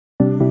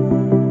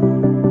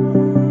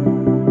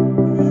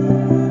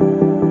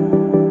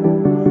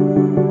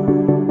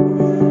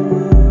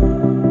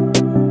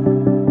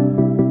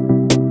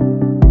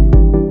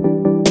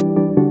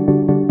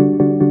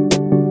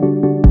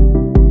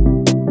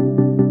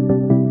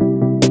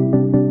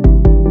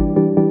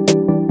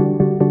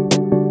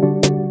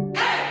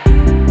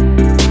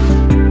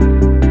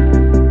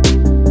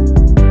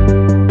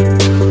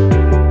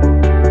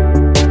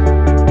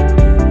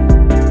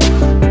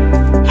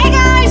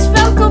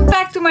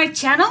my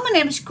channel. My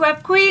name is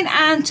Crab Queen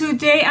and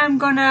today I'm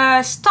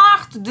gonna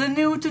start the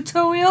new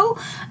tutorial.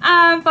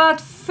 But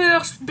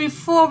first,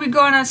 before we're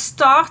gonna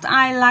start,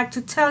 I like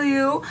to tell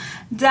you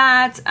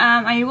that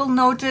you will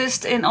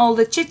notice in all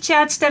the chit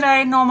chats that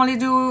I normally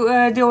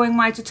do during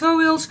my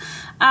tutorials,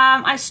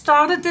 I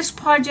started this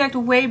project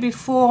way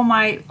before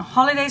my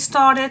holiday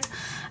started,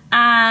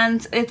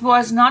 and it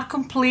was not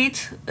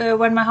complete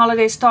when my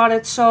holiday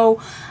started. So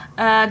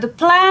the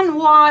plan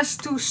was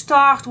to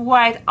start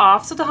right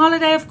after the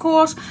holiday, of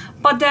course,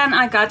 but then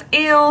I got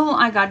ill,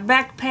 I got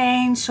back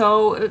pain,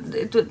 so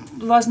it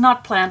was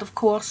not planned, of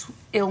course.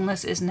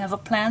 Illness is never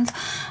planned.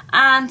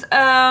 And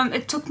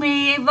it took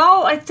me,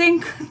 well, I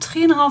think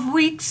 3.5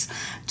 weeks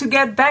to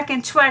get back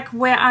in track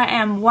where I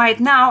am right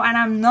now, and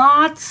I'm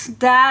not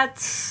that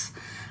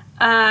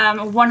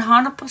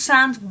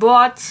 100%,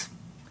 but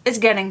it's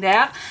getting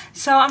there.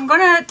 So I'm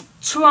gonna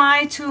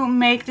try to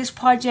make this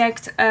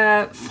project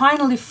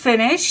finally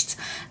finished,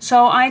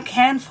 so I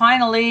can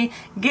finally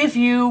give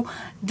you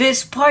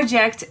this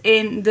project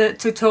in the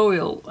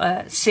tutorial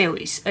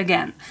series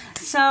again.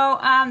 So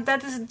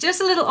that is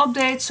just a little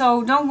update,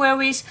 so don't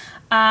worry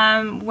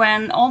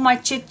when all my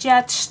chit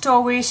chat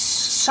stories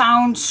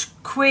sound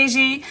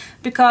crazy,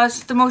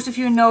 because the most of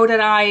you know that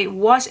I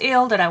was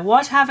ill, that I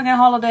was having a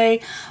holiday.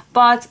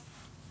 But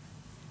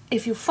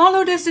if you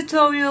follow this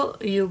tutorial,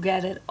 you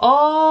get it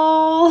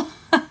all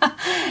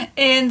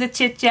in the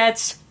chit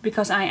chats,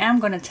 because I am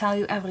gonna tell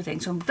you everything.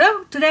 So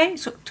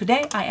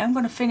today I am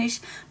gonna finish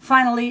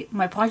finally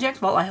my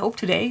project. Well, I hope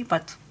today,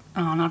 but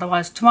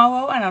otherwise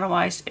tomorrow, and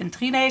otherwise in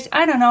 3 days,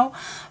 I don't know.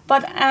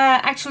 But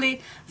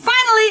actually,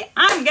 finally,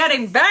 I'm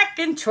getting back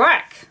in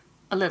track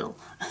a little,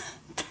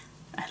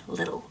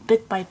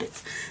 bit by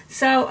bit.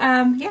 So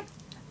yeah,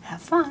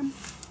 have fun.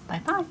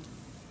 Bye bye.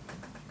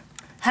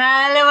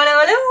 Hello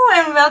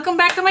and welcome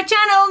back to my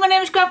channel. My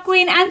name is Crab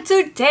Queen and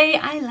today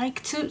I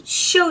like to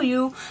show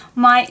you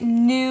my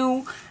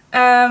new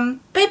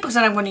papers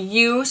that I'm going to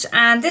use.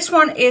 And this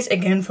one is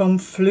again from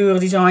Fleur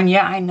Design.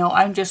 Yeah, I know,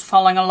 I'm just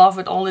falling in love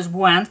with all this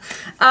brand.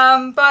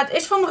 But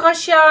it's from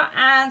Russia,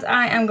 and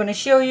I am going to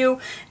show you.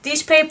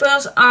 These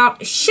papers are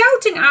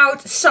shouting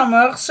out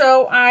summer,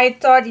 so I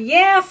thought,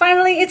 yeah,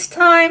 finally it's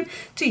time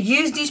to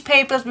use these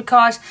papers,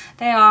 because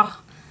they are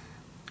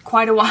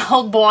quite a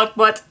while bought,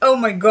 but oh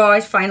my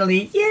gosh,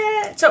 finally,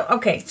 yeah. So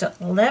okay, so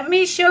let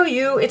me show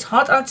you. It's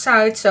hot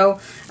outside, so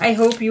I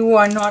hope you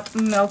are not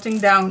melting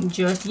down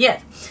just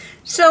yet.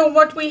 So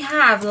what we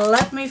have,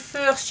 let me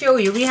first show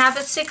you. We have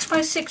a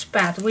 6x6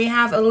 pad, we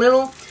have a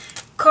little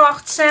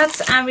card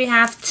set, and we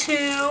have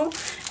 2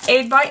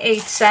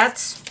 8x8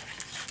 sets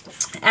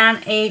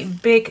and a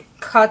big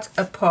cut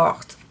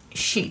apart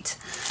sheet.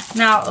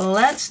 Now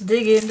let's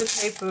dig in the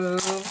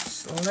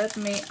papers. Let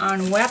me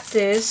unwrap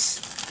this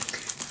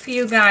for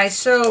you guys.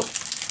 So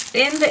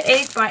in the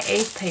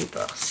 8x8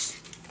 papers,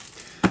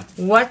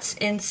 what's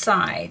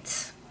inside?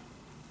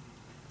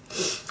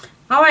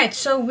 Alright,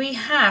 so we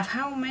have,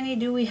 how many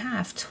do we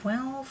have?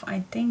 12,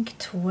 I think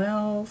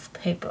 12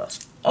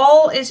 papers.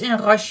 All is in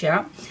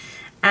Russia,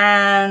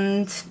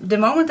 and the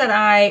moment that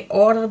I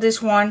ordered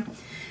this one,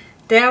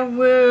 there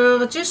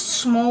were just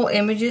small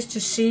images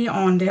to see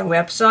on their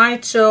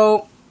website.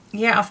 So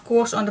yeah, of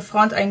course on the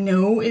front I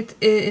know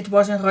it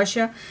was in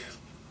Russia,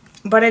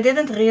 but I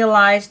didn't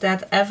realize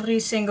that every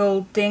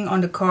single thing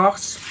on the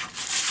cards,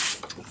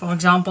 for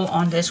example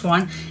on this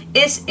one,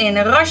 is in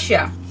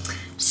Russia.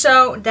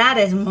 So that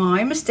is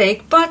my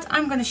mistake, but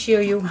I'm going to show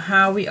you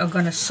how we are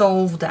going to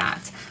solve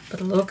that. But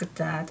look at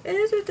that,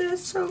 isn't it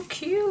so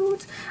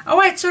cute?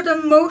 Alright, so the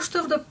most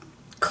of the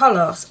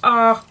colors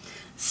are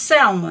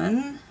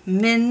salmon,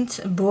 mint,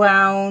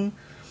 brown,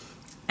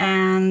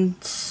 and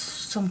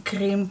some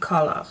cream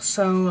color.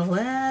 So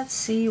let's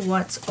see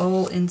what's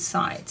all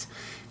inside.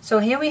 So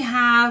here we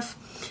have,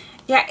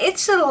 yeah,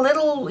 it's a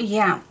little,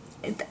 yeah,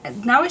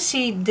 now I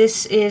see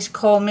this is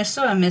called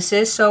Mr. and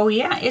Mrs. So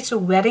yeah, it's a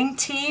wedding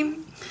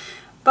theme.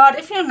 But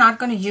if you're not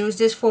going to use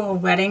this for a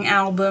wedding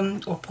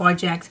album or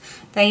project,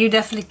 then you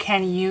definitely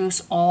can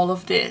use all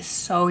of this.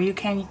 So you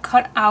can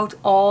cut out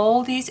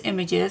all these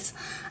images,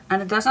 and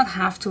it doesn't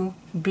have to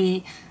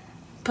be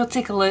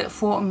particular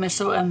for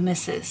Mr. and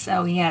Mrs.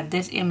 So yeah,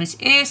 this image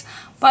is,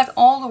 but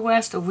all the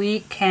rest we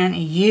can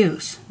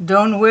use.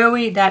 Don't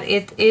worry that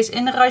it is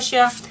in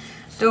Russia.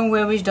 Don't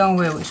worry, don't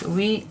worry.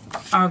 We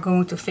are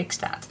going to fix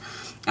that.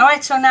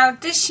 Alright, so now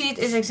this sheet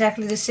is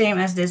exactly the same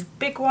as this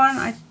big one,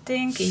 I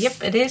think.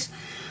 Yep, it is.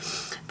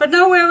 But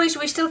no worries,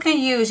 we still can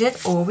use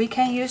it, or we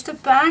can use the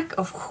back,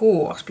 of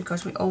course,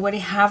 because we already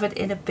have it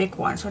in a big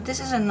one. So this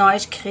is a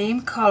nice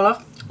cream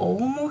color,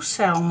 almost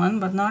salmon,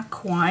 but not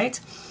quite.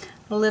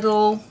 A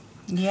little,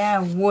 yeah,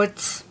 wood,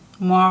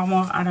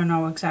 marmor, I don't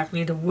know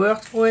exactly the word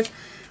for it,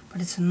 but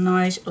it's a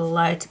nice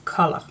light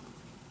color.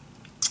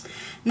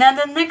 Now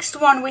the next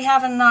one, we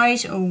have a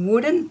nice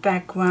wooden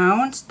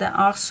background. There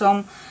are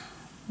some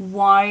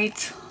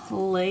white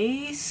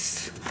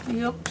lace.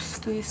 Oops,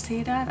 do you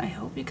see that? I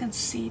hope you can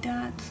see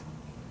that.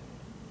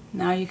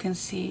 Now you can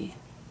see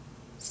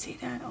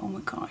that. Oh my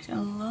gosh, I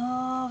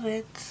love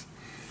it.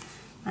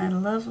 I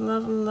love,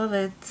 love, love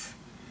it.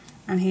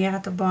 And here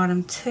at the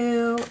bottom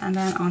too. And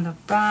then on the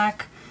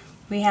back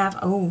we have,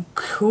 oh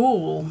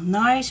cool,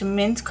 nice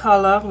mint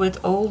color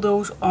with all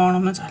those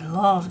ornaments. I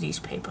love these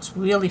papers,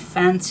 really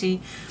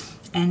fancy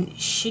and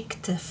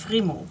chic de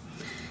friemel.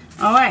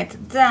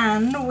 Alright,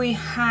 then we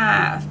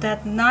have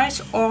that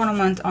nice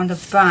ornament on the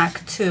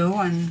back too,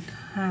 and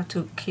I have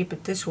to keep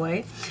it this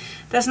way.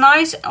 There's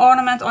nice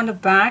ornament on the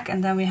back,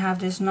 and then we have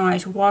this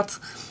nice wad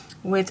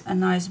with a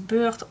nice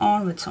bird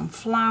on with some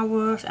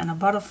flowers and a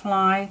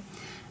butterfly.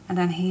 And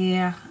then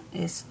here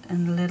is a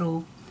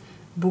little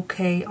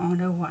bouquet on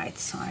the white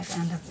side,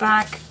 and the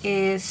back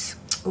is,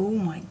 oh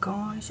my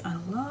gosh, I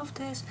love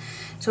this.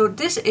 So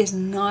this is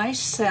nice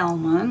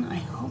salmon. I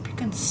hope you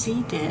can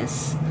see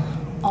this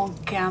on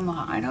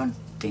camera. I don't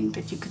think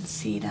that you can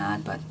see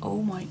that, but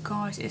oh my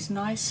gosh, it's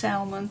nice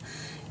salmon.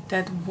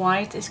 That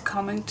white is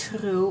coming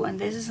through, and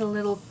this is a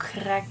little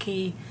crack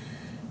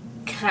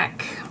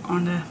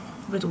on the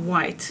with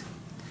white.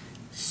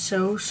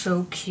 So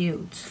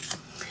cute.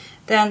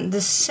 Then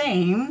the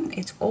same,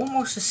 it's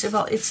almost the same,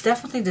 well, it's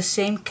definitely the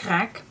same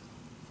crackly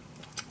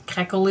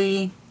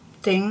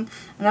thing.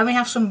 And then we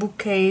have some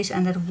bouquets,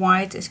 and that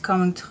white is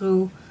coming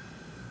through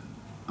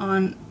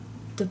on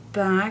the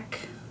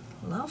back.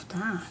 Love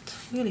that,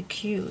 really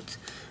cute.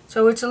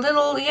 So it's a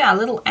little, yeah, a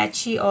little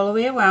edgy all the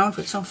way around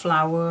with some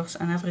flowers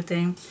and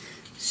everything.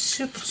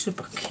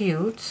 Super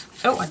cute.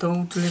 Oh, I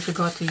totally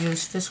forgot to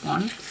use this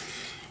one.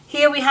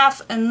 Here we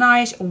have a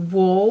nice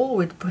wall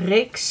with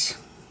bricks.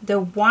 The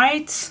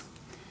white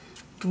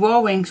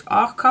drawings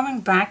are coming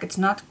back. It's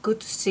not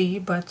good to see,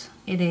 but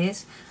it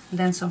is. And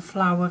then some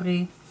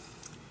flowery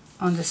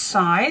on the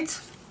side.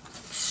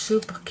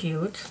 Super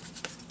cute.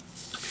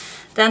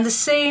 Then the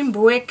same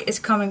brick is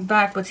coming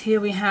back, but here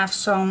we have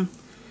some,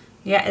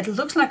 yeah, it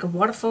looks like a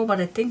waterfall, but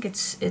I think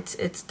it's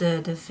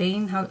the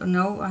vein. How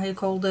you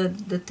call the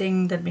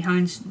thing that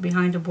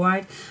behind the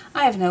white?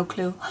 I have no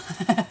clue.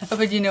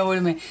 But you know what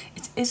I mean.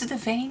 Is it a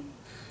vein?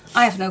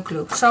 I have no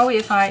clue. Sorry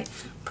if I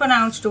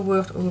pronounce the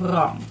word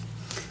wrong.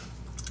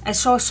 I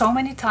saw so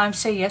many times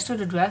say yes to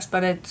the dress,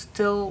 but I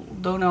still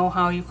don't know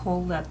how you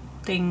call that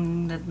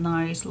thing, that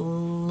nice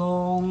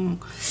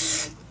long,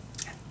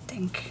 I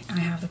think I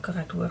have the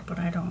correct word, but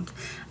I don't.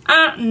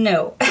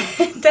 No.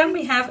 Then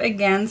we have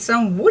again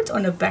some wood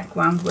on the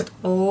background with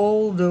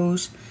all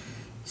those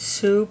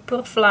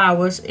super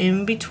flowers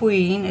in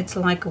between. It's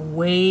like a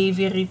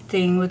wavy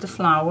thing with the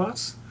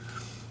flowers.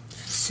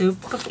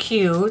 Super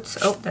cute.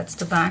 Oh, that's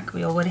the back.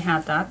 We already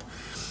had that.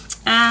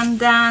 And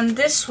then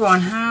this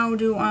one, how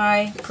do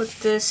I put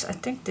this? I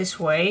think this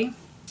way.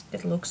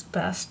 It looks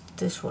best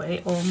this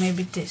way, or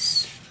maybe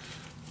this.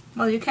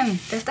 Well, you can,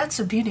 that's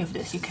the beauty of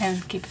this. You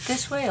can keep it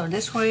this way or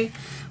this way.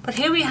 But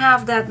here we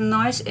have that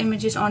nice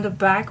images on the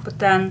back, but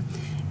then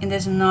in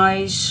this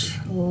nice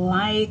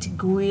light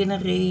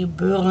greenery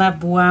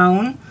burlap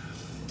brown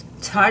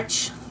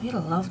touch. Really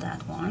love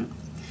that one.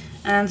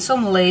 And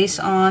some lace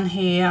on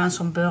here and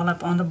some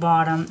burlap on the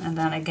bottom. And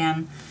then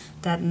again,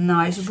 that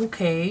nice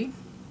bouquet.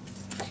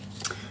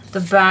 The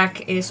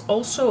back is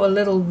also a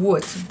little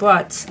wood,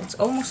 but it's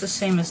almost the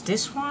same as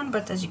this one.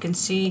 But as you can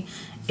see,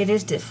 it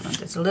is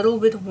different. It's a little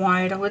bit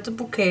wider with the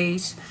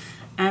bouquets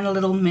and a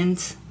little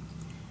mint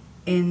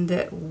in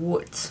the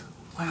wood.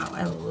 Wow,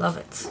 I love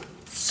it.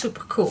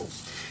 Super cool.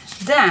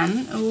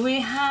 Then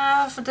we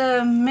have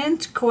the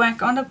mint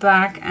crack on the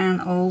back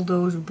and all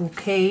those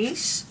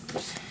bouquets.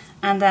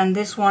 And then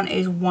this one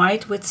is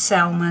white with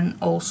salmon,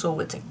 also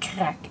with a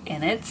crack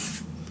in it.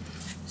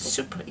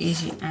 Super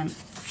easy and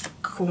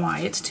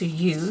quiet to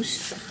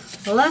use.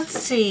 Let's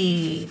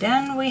see,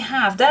 then we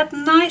have that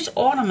nice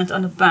ornament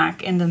on the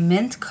back in the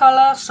mint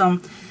color.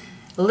 Some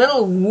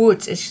little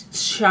wood is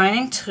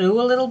shining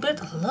through a little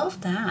bit. I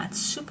love that,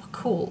 super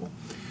cool.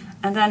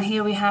 And then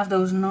here we have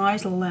those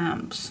nice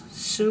lamps,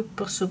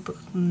 super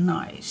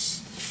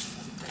nice.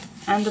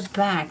 And the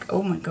back,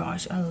 oh my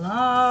gosh, I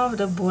love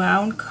the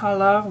brown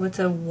color with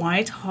the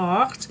white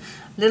heart,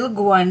 little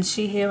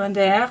grungy here and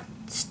there.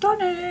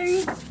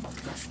 Stunning,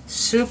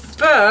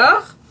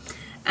 super.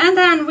 And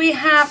then we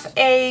have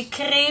a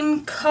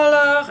cream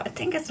color. I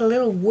think it's a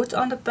little wood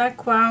on the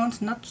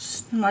background. Not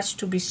much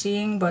to be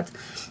seeing, but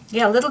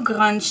yeah, a little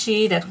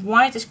grungy. That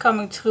white is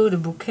coming through the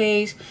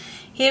bouquets.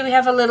 Here we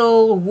have a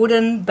little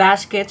wooden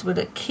basket with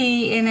a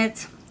key in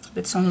it,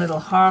 with some little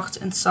hearts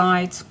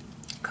inside,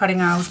 cutting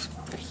out.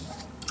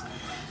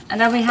 And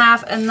then we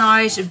have a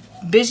nice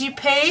busy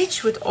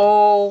page with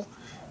all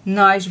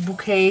nice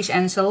bouquets,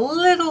 and it's a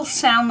little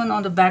salmon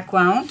on the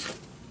background.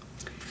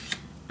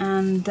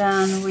 And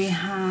then we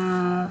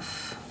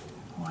have,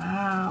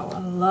 wow, I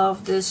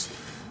love this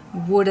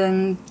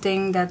wooden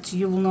thing that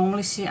you will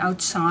normally see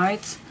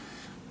outside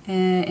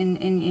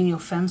in your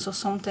fence or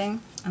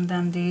something. And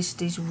then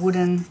these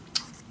wooden,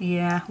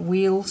 yeah,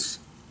 wheels.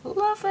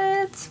 Love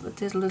it, with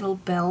these little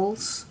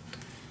bells.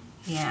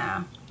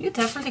 Yeah, you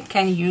definitely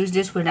can use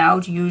this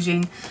without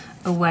using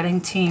a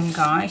wedding theme,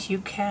 guys. You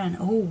can.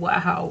 Oh,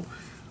 wow.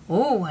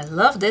 Oh, I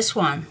love this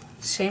one.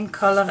 Same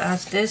color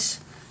as this.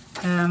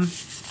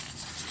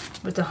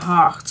 With the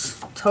heart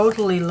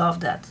totally love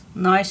that.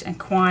 Nice and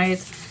quiet,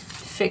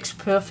 fits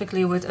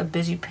perfectly with a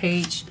busy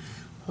page.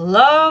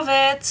 Love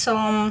it.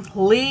 Some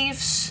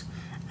leaves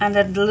and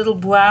that little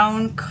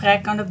brown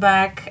crack on the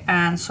back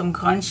and some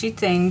crunchy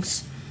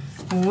things.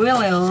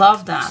 Really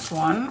love that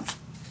one.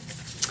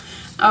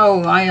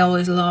 Oh, I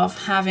always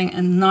love having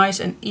a nice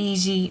and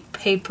easy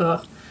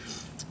paper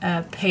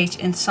page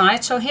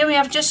inside. So here we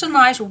have just a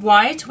nice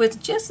white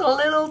with just a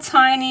little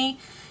tiny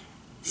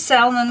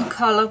salmon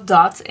colored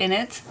dot in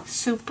it.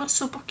 Super,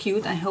 super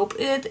cute. I hope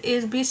it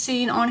is be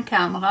seen on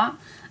camera.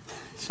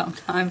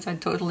 Sometimes I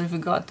totally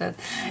forgot that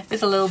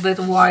it's a little bit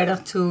wider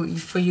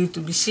for you to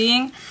be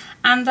seeing.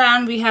 And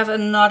then we have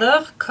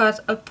another cut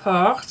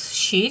apart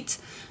sheet.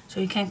 So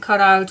you can cut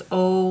out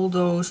all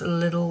those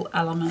little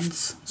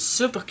elements.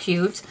 Super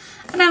cute.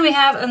 And then we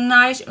have a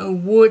nice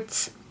wood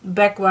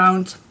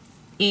background,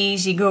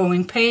 easy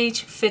going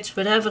page. Fits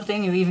with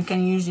everything. You even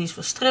can use these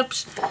for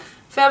strips.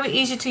 Very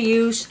easy to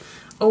use.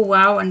 Oh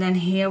wow. And then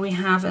here we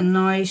have a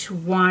nice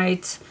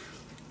white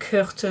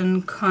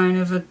curtain kind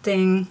of a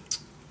thing.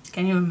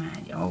 Can you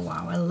imagine? Oh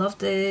wow, I love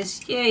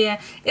this. Yeah.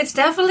 It's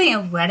definitely a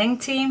wedding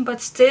theme,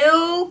 but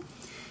still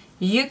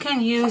you can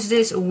use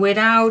this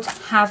without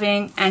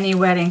having any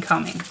wedding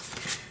coming.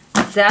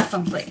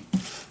 Definitely.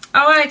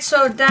 Alright,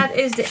 so that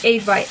is the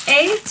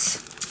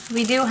 8x8.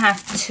 We do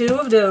have 2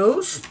 of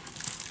those.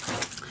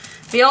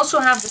 We also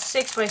have the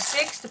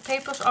 6x6. The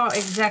papers are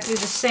exactly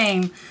the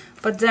same,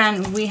 but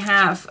then we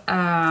have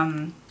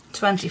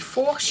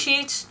 24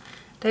 sheets.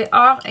 They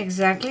are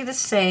exactly the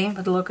same,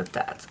 but look at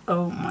that.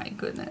 Oh my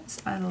goodness.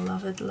 I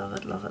love it, love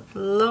it, love it,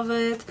 love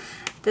it.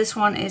 This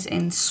one is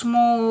in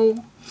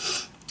small,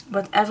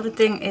 but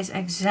everything is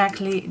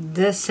exactly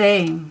the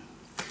same.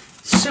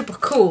 Super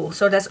cool.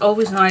 So that's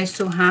always nice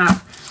to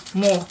have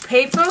more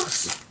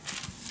papers.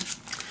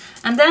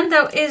 And then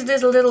there is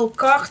this little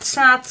card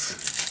set.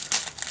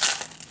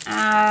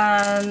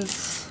 And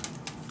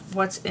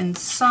what's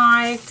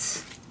inside?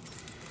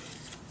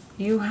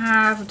 You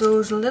have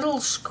those little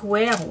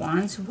square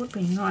ones. It would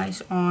be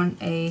nice on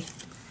a,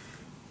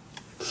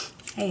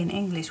 hey, an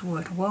English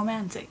word,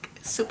 romantic.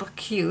 Super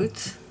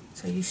cute.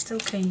 So you still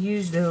can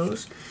use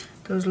those.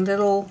 Those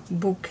little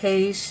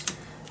bouquets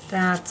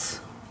that,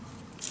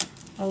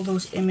 all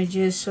those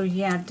images. So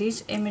yeah,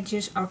 these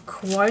images are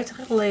quite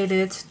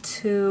related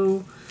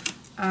to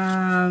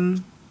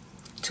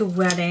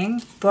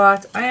wedding.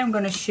 But I am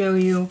going to show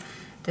you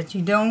that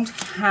you don't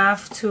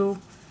have to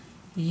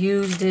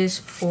use this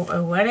for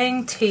a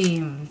wedding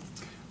theme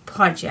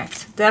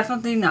project.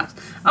 Definitely not.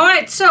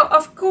 Alright, so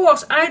of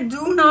course I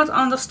do not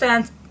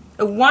understand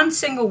one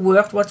single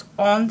word what's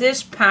on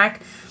this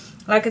pack.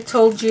 Like I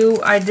told you,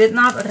 I did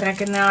not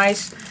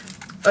recognize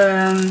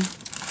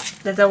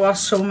that there was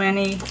so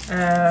many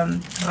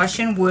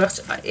Russian words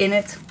in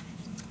it.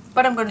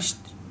 But I'm going to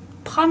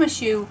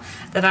promise you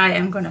that I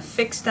am going to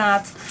fix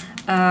that.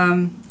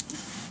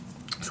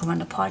 So when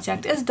the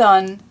project is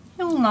done,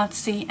 you will not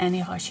see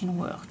any Russian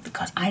word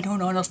because I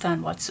don't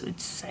understand what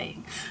it's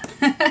saying.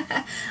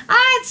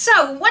 Alright,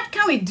 so what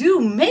can we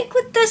make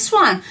with this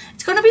one?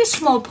 It's going to be a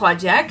small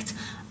project.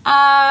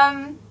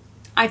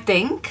 I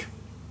think.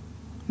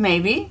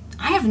 Maybe.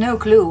 I have no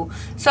clue.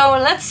 So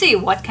let's see,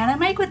 what can I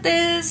make with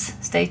this?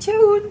 Stay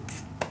tuned.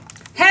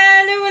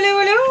 Hello, hello,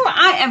 hello.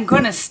 I am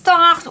going to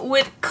start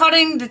with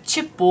cutting the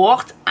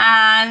chipboard,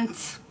 and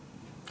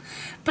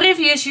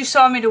previous you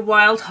saw me the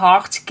Wild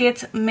Hearts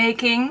kit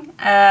making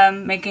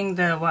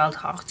the Wild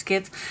Hearts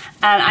kit,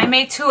 and I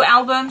made 2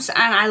 albums,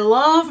 and I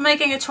love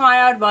making a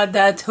tryout, but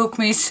that took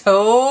me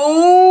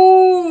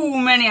so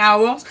many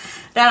hours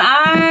that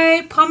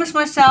I promised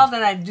myself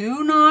that I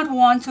do not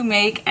want to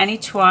make any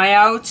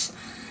tryouts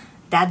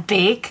that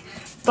big.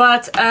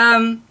 But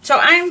so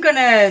I'm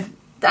gonna,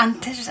 and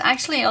this is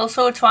actually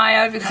also a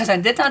tryout because I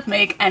did not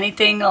make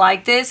anything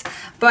like this,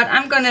 but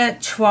I'm gonna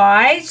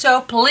try.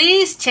 So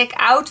please check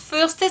out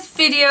first this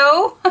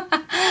video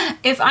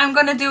if I'm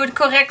gonna do it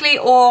correctly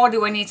or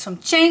do I need some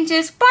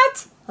changes.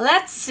 But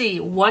let's see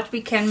what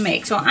we can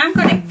make. So I'm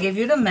gonna give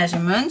you the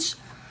measurements.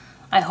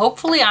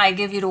 Hopefully I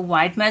give you the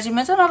right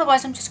measurements, and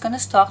otherwise I'm just gonna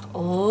start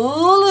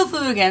all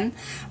over again.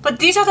 But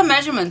these are the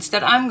measurements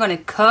that I'm gonna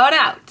cut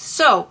out.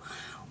 So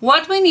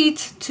what we need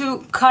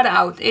to cut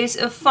out is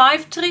a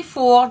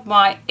 5/3/4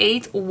 by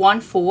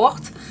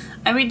 8/1/4,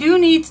 and we do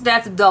need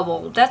that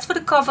double. That's for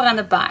the cover and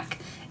the back.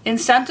 In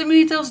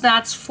centimeters,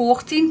 that's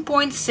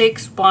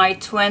 14.6 by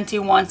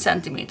 21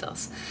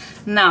 centimeters.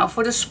 Now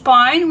for the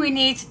spine, we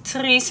need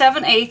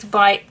 3/7/8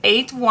 by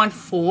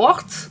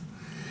 8/1/4.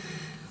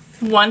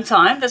 One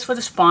time, that's for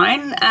the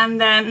spine,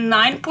 and then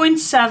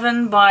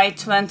 9.7 by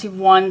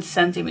 21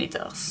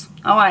 centimeters.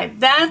 Alright,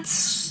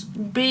 that's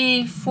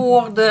be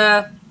for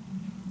the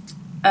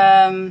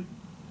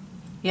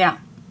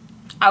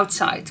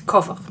outside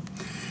cover.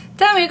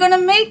 Then we're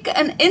gonna make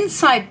an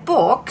inside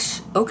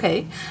box,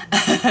 okay,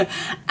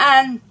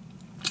 and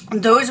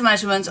those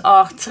measurements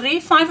are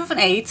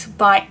 3/5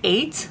 by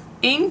 8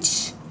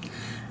 inch,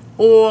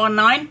 or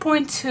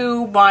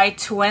 9.2 by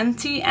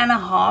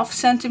 20.5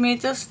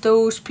 centimeters.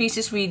 Those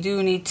pieces we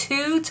do need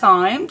 2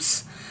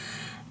 times.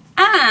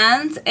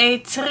 and a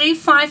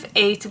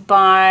 358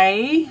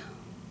 by,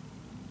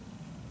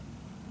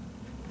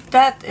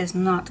 that is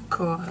not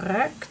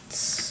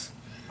correct,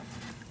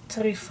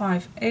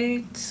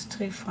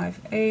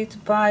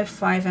 358 by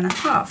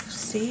 5.5.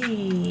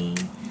 See,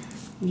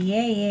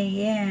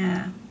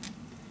 yeah,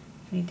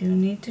 we do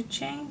need to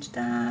change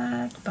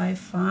that by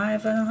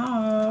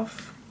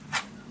 5.5.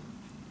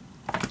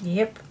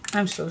 Yep,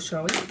 I'm so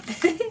sorry.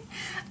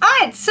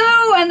 Alright,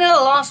 so, and the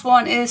last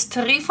one is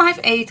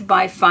 358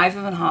 by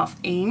 5.5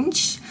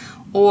 inch,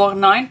 or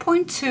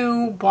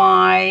 9.2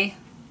 by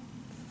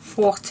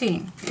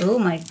 14. Oh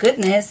my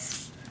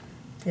goodness,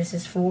 this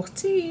is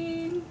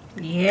 14.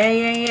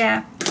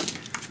 Yeah.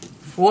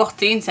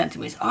 14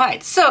 centimeters.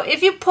 Alright, so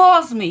if you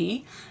pause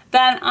me,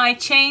 then I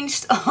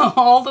changed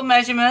all the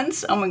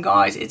measurements. Oh my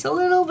gosh, it's a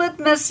little bit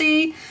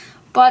messy,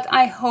 but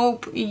I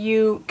hope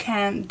you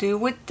can do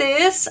with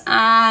this.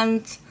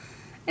 And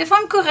if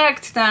I'm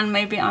correct, then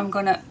maybe I'm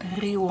gonna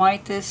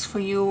rewrite this for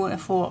you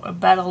for a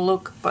better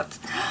look. But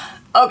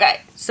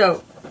okay,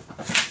 so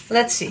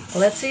let's see.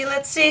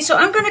 So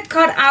I'm gonna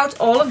cut out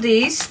all of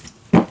these.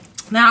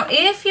 Now,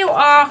 if you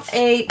are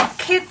a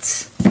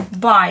kit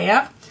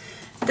buyer,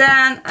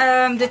 then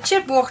the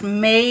chipboard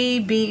may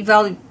be,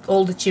 well,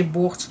 all the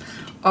chipboards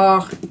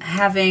are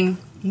having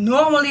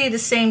normally the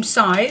same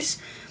size,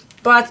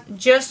 but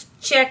just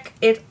check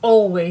it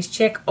always.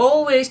 Check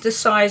always the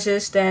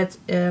sizes that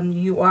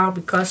you are,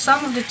 because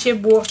some of the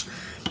chipboards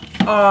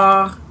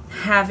are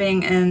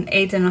having an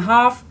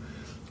 8.5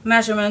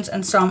 measurement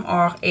and some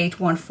are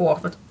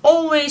 8.14. But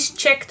always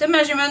check the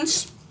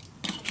measurements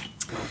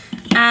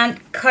and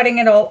cutting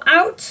it all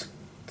out.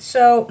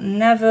 So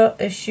never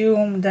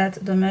assume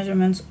that the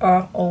measurements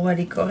are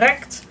already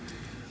correct.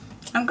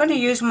 I'm going to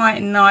use my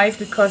knife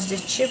because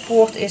this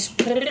chipboard is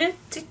pretty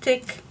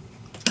thick.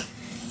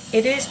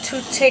 It is too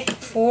thick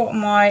for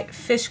my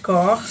fish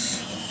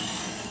cars.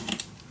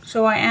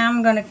 So I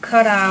am going to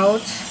cut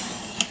out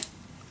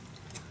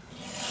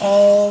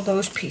all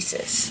those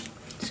pieces.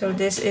 So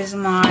this is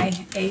my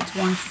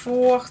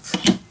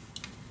 8.14.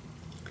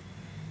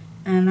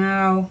 And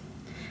now,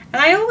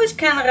 and I always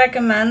can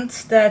recommend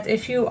that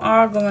if you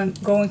are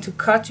going to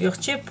cut your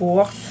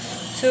chipboard,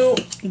 to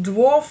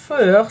draw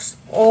first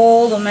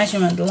all the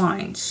measurement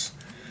lines.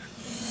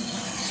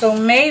 So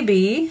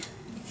maybe,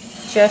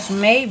 just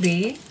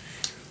maybe,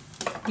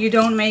 you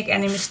don't make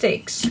any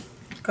mistakes.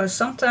 Because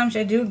sometimes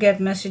I do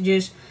get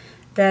messages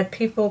that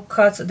people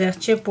cut their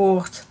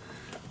chipboard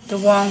the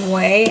wrong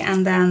way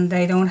and then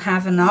they don't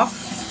have enough.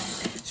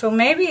 So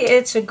maybe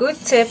it's a good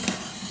tip,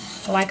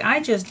 like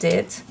I just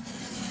did,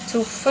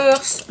 to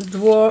first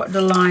draw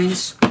the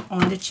lines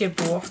on the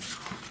chipboard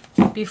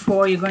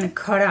before you're going to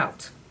cut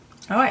out.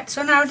 Alright,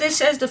 so now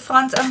this is the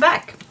front and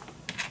back.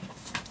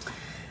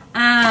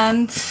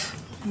 And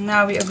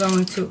now we are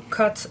going to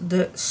cut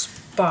the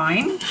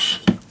spine.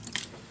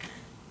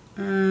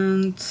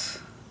 And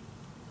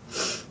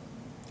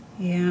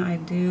yeah, I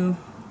do.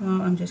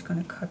 Well, I'm just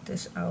going to cut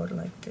this out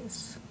like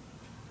this.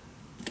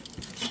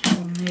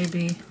 Or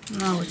maybe,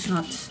 no, it's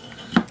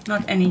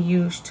not any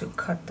use to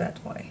cut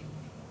that way.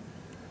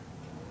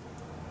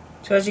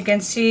 So as you can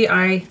see,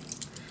 I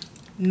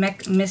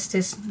messed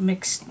this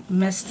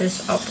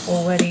up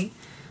already,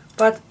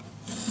 but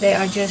they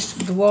are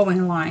just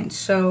drawing lines,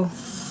 so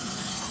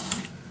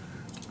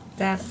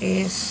that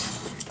is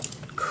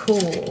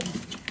cool.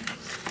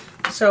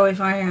 So if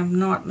I am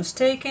not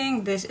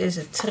mistaken, this is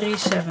a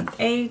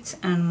 378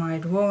 and my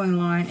drawing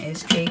line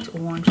is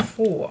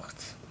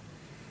 8.14.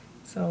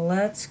 So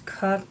let's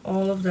cut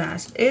all of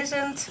that. Is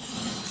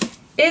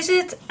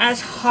it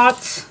as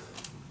hot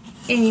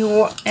in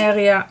your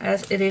area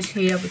as it is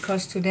here?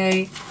 Because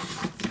today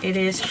it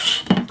is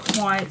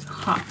quite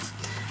hot.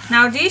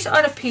 Now these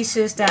are the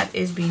pieces that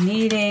is be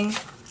needing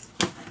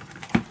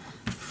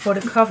for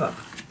the cover.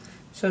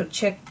 So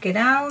check it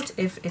out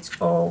if it's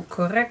all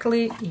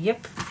correctly.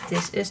 Yep,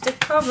 this is the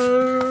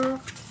cover.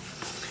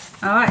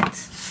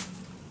 Alright,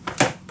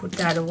 put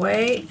that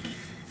away.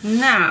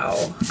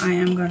 Now I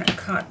am gonna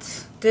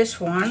cut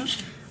this one.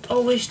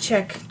 Always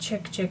check.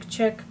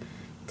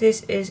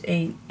 This is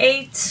an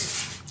 8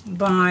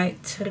 by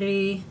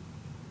 3,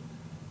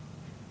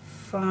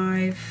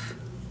 5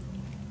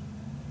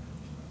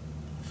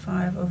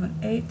 of an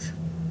 8.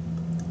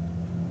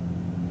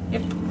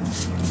 Yep.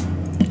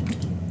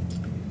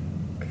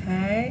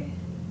 Okay,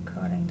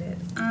 cutting that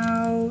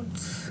out.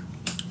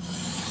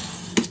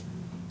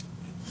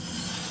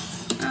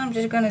 I'm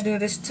just gonna do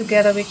this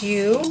together with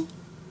you,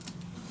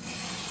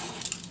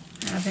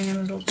 having a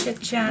little chit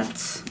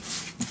chat.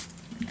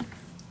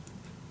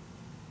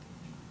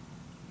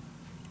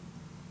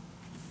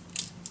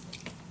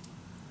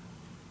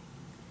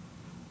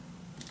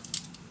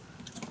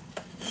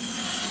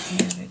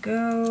 Here we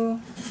go.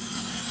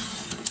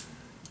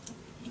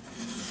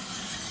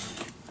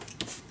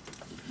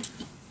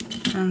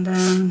 And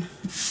then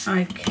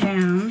I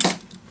can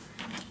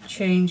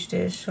change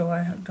this so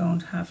I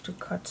don't have to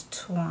cut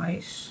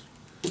twice.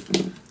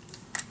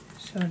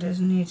 So this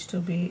needs to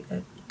be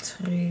a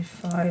 3,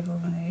 5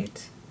 of an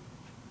 8.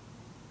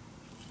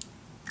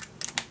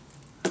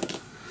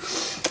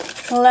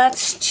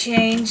 let's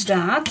change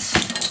that.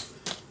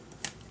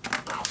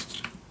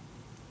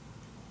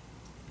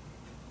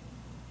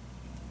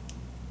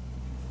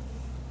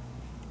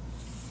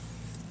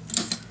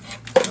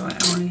 So I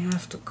only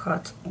have to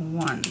cut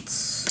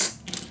once.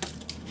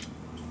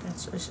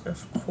 That is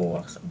of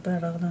course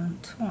better than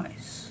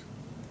twice.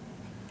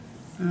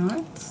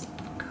 Alright,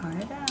 cut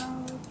it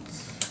out.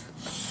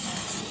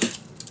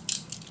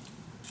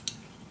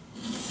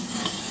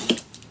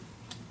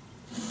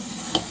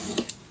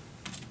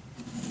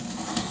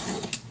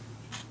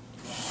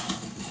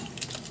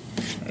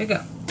 There we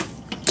go.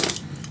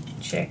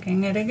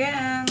 Checking it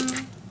again.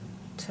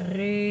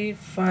 3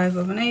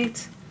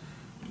 5/8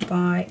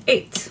 by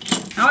 8.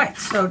 Alright,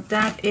 so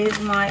that is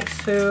my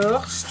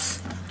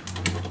first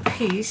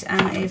piece,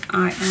 and if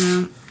I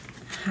am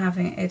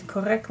having it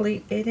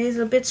correctly, it is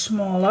a bit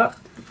smaller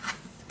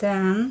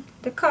than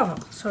the cover,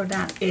 so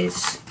that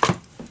is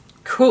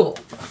cool.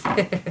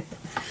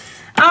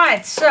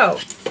 Alright, so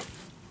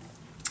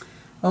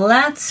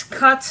let's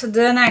cut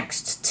the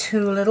next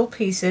two little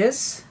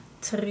pieces.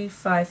 3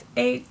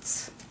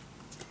 5/8,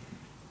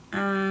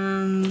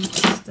 and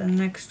the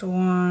next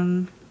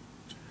one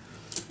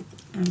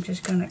I'm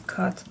just gonna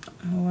cut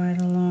right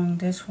along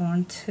this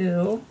one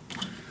too.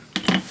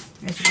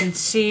 As you can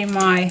see,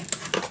 my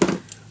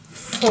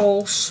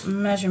false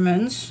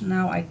measurements,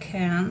 now I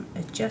can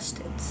adjust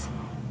it.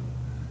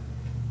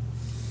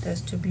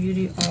 That's the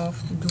beauty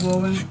of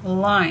drawing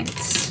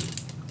lines.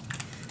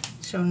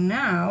 So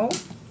now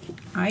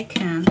I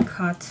can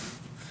cut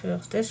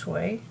first this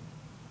way.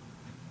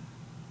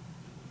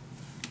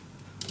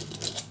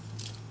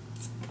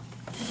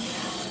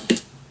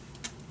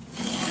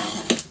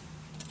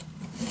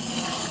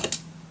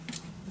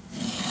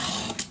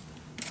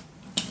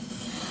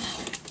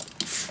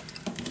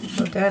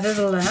 So that is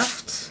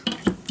left,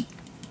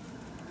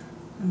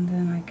 and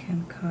then I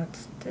can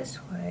cut this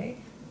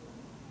way.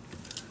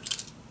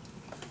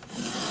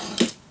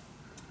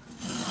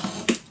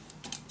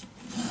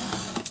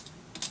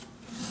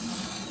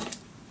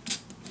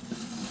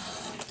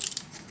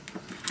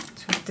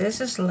 So this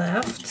is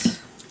left.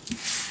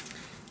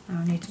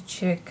 Now I need to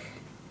check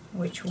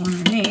which one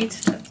I need.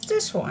 That's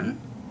this one.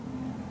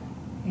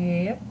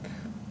 Yep,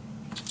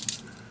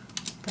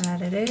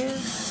 that it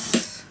is.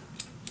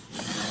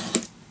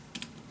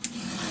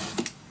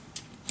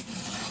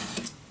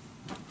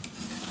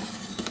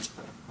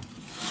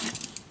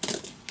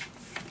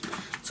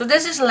 So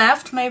this is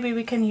left. Maybe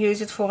we can use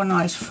it for a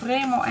nice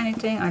frame or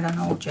anything. I don't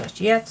know just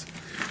yet.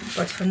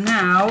 But for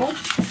now,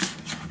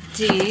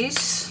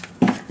 these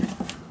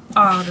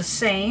are the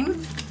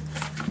same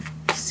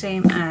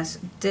as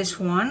this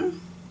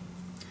one.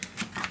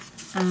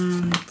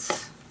 And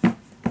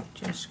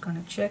just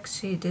gonna check.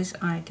 See, this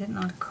I did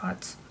not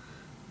cut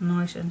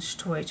nice and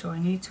straight, so I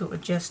need to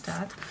adjust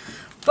that.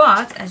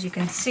 But as you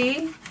can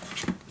see,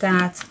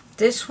 that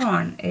this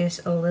one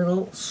is a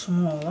little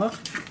smaller.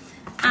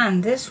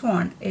 And this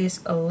one is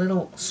a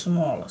little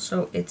smaller,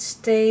 so it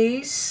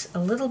stays a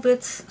little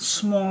bit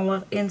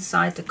smaller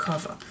inside the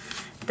cover.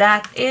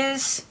 That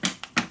is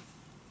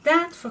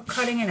that for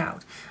cutting it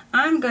out.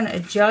 I'm gonna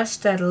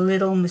adjust that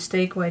little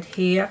mistake right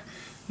here,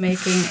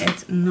 making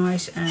it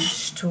nice and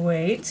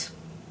straight,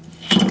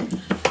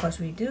 because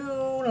we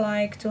do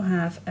like to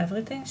have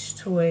everything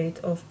straight,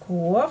 of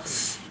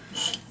course,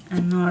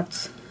 and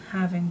not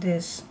having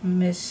this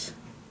miscut.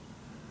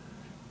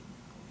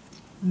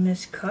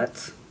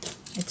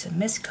 It's a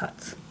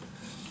miscut.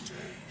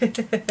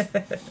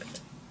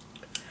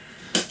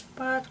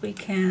 But we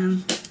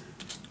can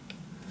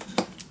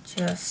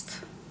just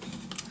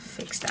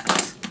fix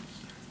that.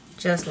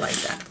 Just like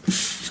that.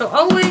 So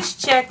always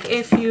check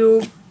if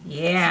you,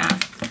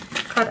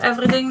 cut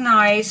everything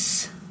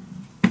nice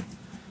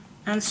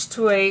and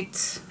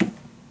straight.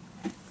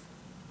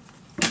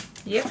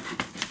 Yep.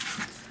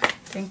 I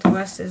think the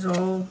rest is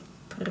all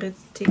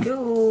pretty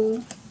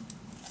good.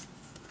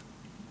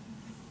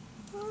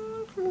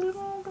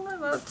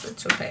 But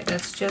it's okay,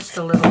 that's just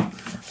a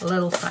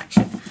little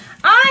fraction.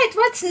 Alright,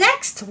 what's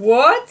next?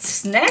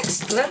 What's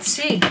next? Let's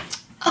see.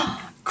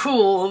 Oh,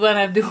 cool when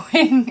I'm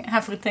doing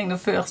everything the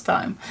first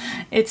time.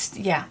 It's,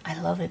 I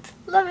love it.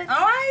 Love it.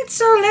 Alright,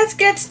 so let's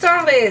get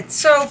started.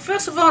 So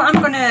first of all,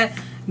 I'm gonna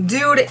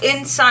do the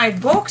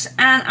inside box,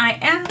 and I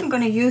am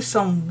gonna use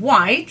some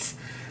white.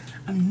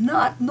 I'm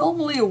not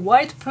normally a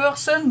white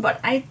person, but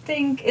I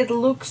think it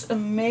looks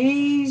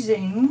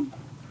amazing.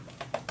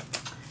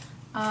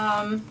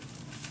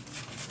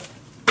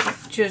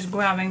 Just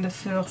grabbing the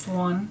first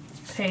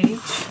page.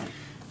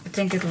 I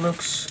think it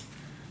looks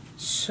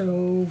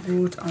so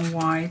good on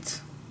white.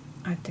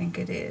 I think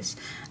it is.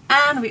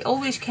 And we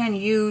always can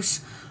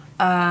use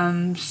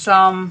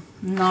some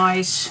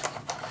nice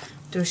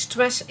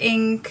distress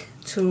ink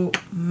to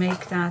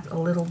make that a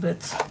little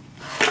bit.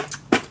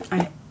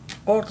 I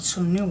ordered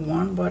some new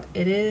one, but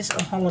it is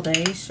a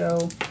holiday,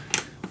 so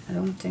I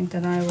don't think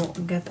that I will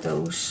get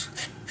those.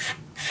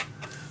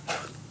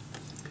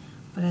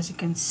 But as you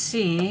can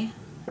see,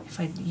 if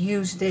I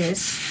use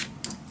this,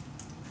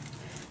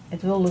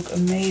 it will look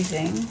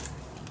amazing.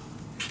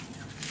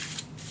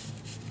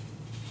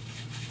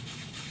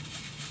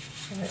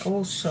 I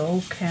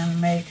also can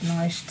make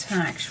nice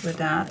tags with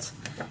that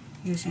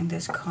using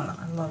this color.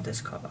 I love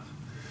this color.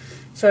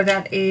 So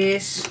that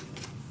is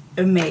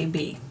a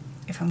maybe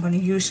if I'm going to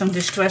use some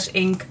distress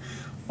ink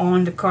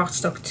on the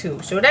cardstock too.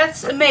 So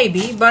that's a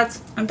maybe, but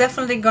I'm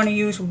definitely going to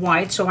use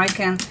white so I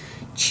can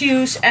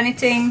choose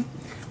anything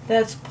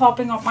that's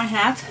popping up my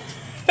head.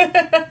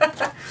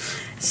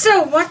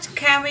 So what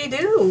can we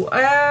do?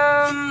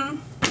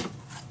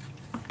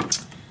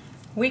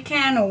 We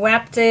can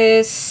wrap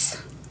this.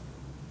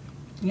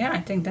 Yeah,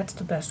 I think that's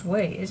the best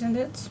way, isn't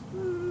it?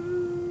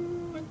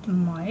 It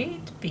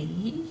might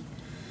be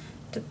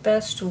the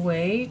best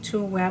way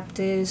to wrap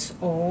this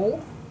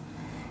all.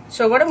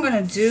 So what I'm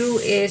gonna do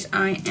is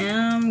I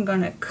am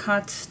gonna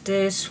cut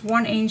this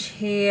 1 inch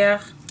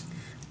here,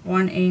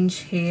 1 inch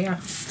here.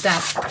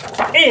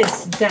 That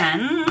is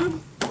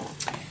done.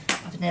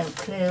 I've no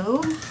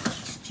clue.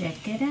 Let's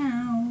check it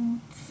out.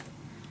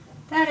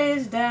 That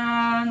is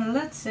done.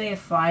 Let's say a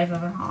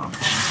 5.5.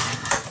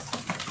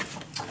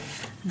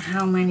 And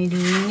how many do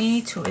we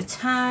need to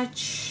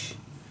attach?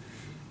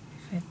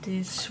 Fit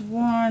this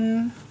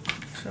one.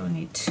 So we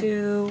need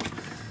 2.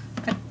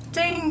 I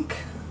think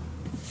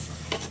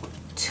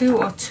 2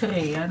 or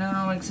 3. I don't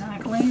know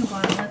exactly,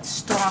 but let's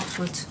start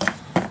with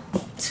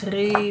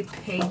 3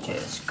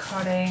 pages.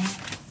 Cutting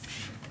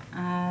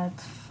at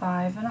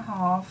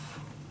 5.5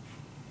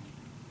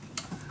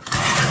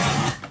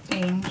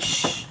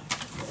 inch.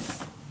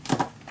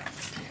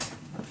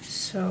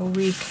 So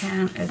we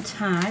can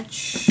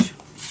attach,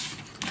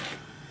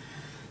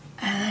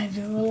 and I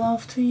do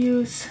love to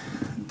use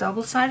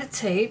double-sided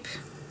tape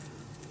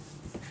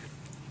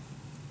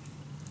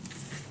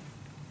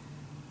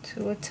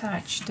to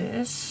attach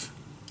this.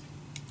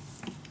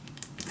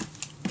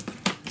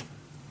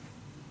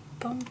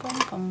 Bum, bum,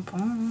 bum,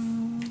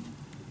 bum.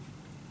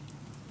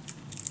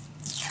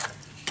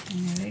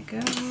 There we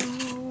go.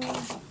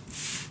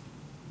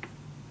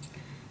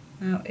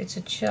 Now it's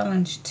a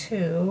challenge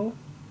too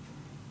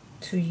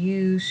to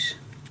use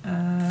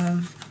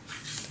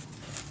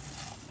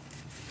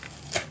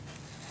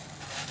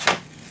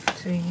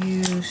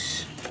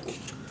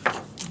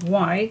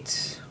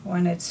white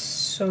when it's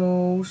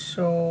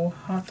so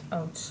hot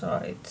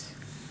outside,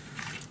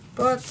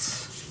 but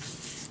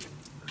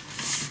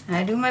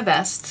I do my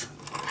best.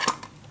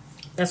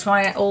 That's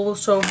why I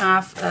also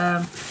have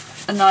a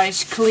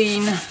nice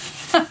clean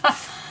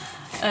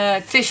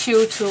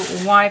tissue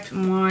to wipe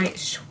my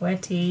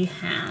sweaty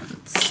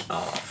hands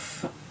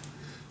off,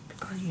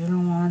 because you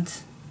don't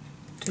want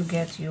to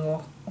get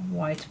your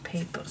white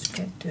papers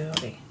get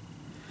dirty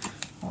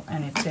or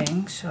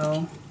anything.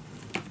 So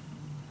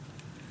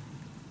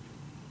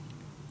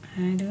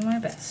I do my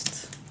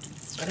best,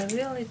 but I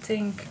really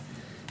think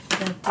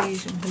that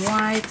these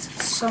bright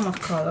summer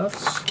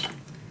colors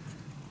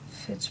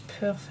fits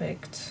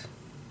perfect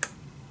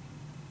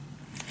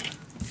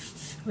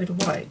with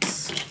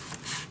whites.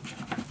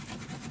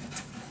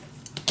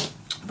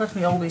 But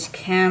we always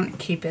can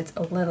keep it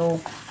a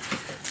little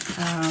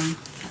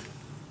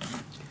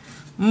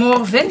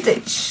more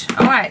vintage.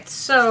 Alright,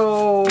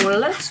 so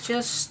let's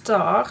just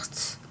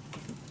start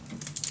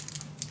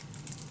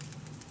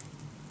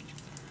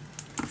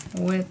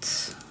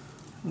with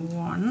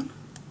 1.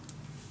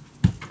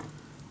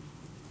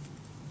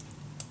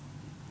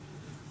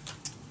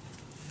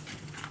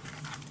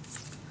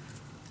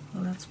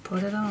 Let's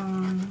put it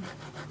on.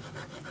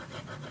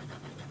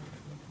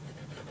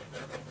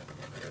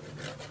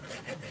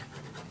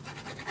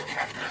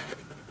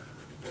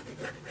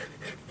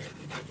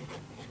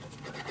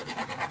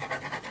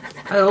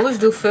 I always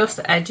do first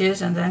the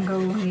edges and then go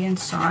on the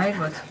inside,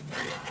 but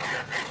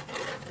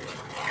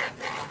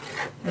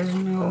there's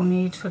no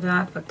need for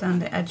that. But then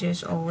the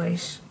edges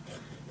always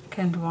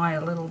can dry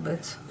a little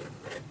bit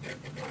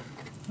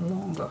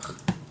longer,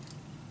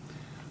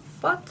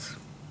 but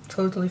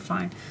totally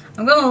fine.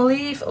 I'm gonna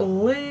leave a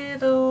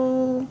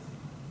little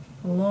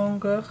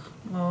longer,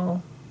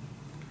 well,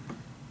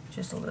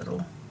 just a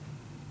little.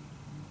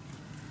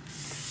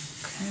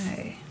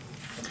 Okay,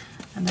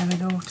 and then we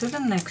go to the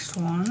next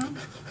one,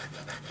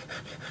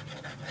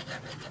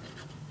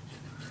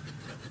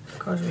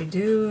 because we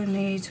do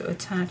need to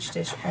attach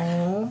this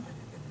all,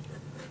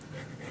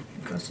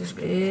 because this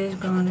is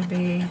going to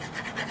be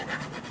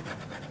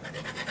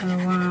a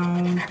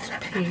round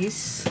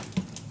piece.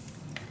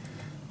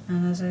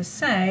 And as I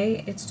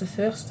say, it's the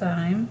first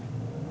time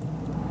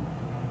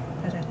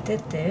that I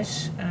did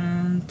this,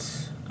 and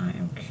I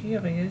am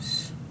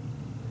curious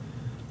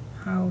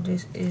how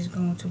this is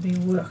going to be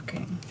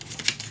working.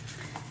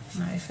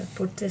 Now if I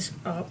put this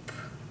up,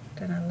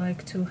 then I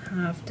like to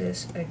have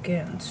this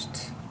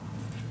against.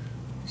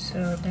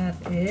 So that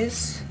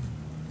is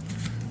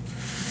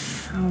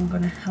how I'm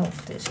going to help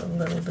this a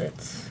little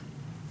bit.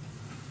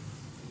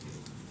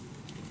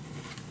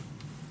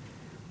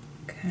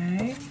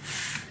 Okay.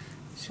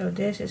 So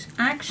this is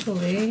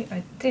actually,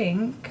 I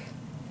think,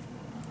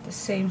 the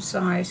same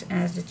size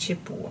as the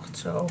chipboard,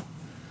 so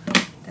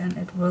then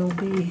it will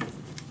be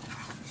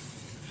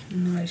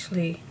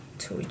nicely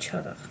to each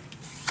other.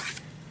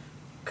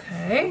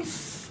 Okay.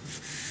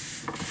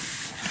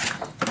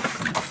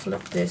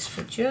 flip this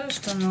for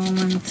just a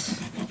moment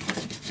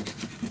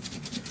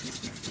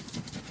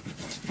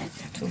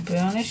to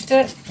burnish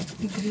the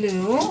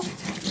glue.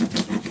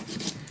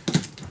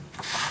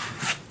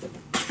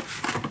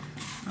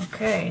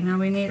 Okay, now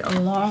we need a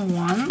long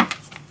one.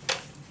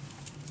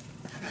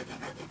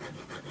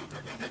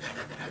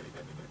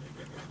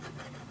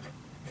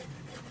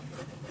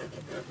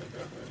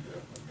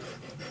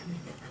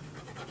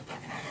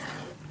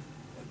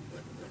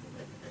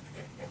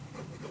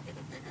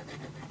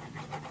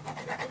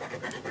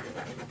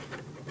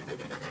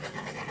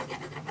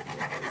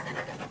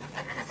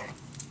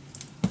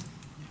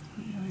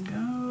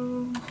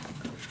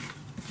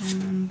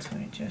 And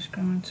we're just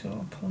going to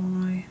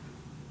apply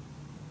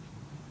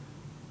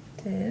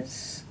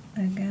this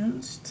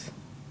against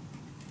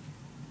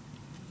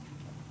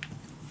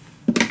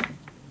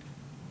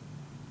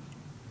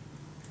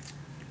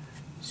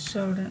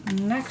so the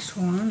next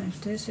one,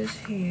 if this is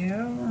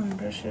here and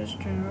this is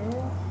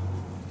there,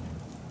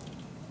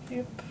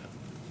 yep,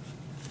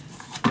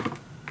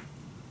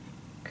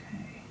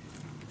 okay,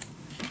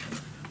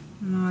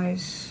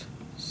 nice,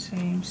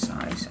 same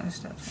size as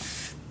that one.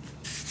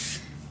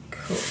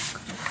 Cool.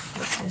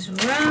 Flip this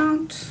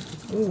around.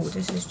 Ooh,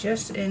 this is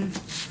just in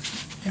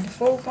the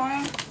fold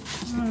line.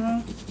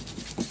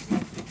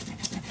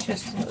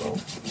 Just a little.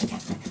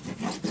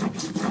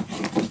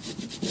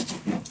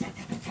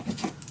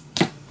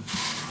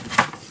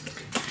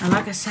 And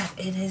like I said,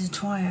 it is a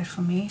triad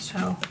for me,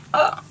 so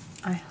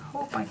I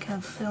hope I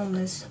can film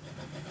this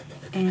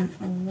in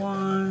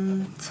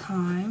one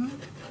time.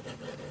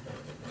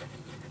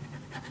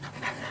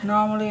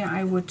 Normally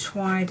I would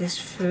try this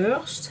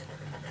first,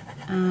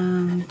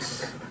 and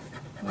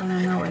when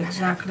I know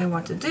exactly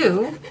what to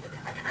do,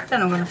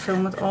 then I'm going to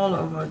film it all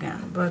over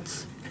again.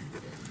 But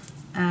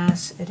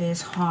as it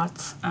is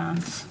hot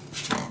and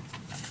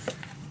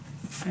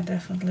I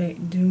definitely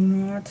do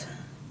not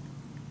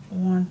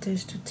want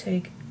this to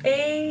take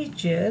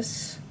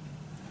ages,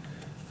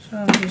 so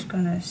I'm just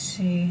going to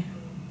see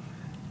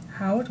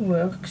how it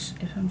works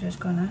if I'm just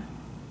going to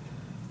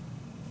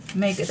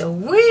make it a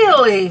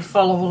really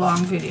follow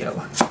along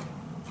video.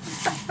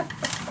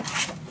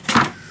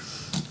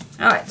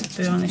 Alright,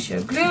 burnish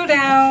your glue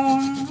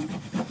down.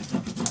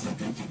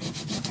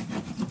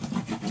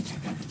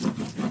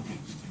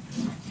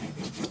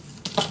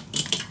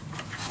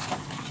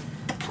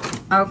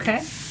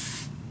 Okay,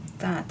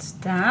 that's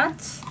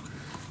that.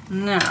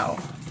 Now,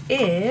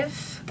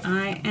 if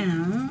I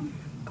am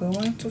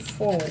going to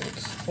fold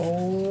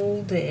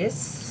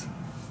this,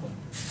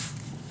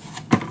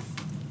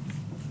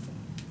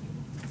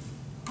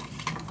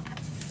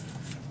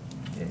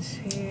 this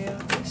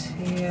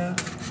here,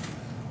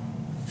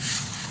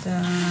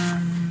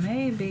 then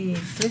maybe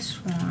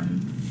this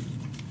one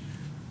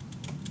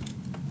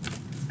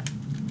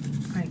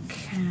I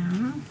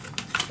can.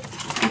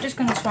 I'm just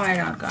gonna try it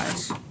out,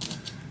 guys.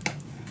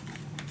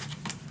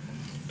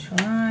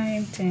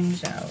 Trying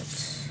things out.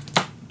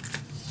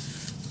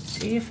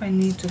 See if I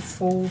need to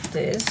fold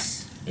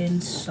this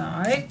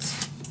inside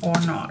or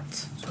not.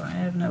 So I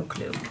have no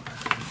clue.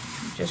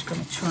 I'm just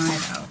gonna try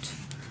it out.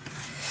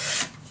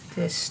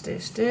 This,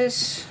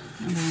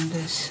 and then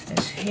this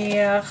is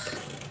here.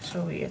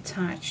 So we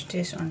attach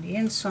this on the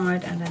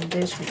inside, and then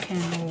this we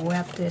can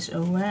wrap this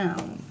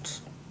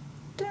around.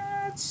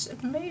 That's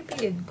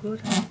maybe a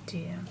good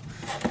idea.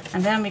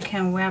 And then we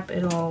can wrap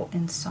it all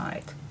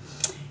inside.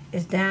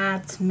 Is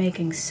that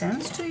making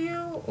sense to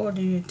you, or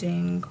do you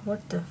think,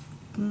 what the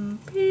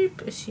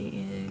beep is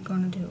she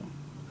gonna do?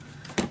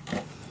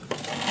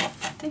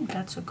 I think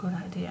that's a good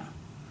idea.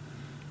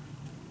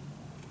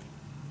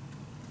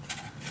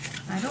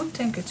 I don't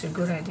think it's a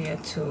good idea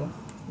to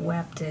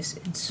wrap this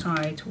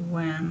inside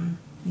when,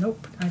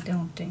 nope, I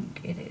don't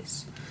think it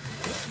is.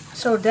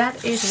 So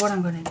that is what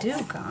I'm gonna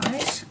do,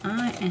 guys.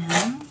 I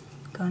am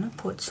gonna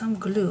put some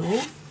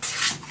glue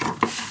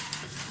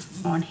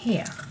on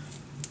here.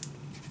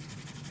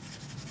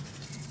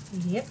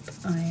 Yep,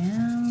 I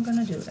am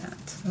gonna do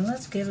that.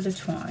 Let's give it a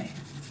try.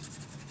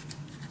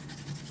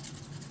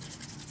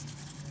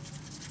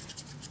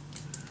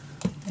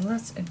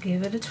 Let's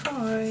give it a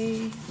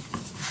try.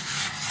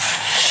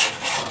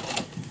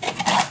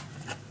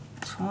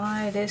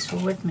 Try this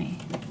with me.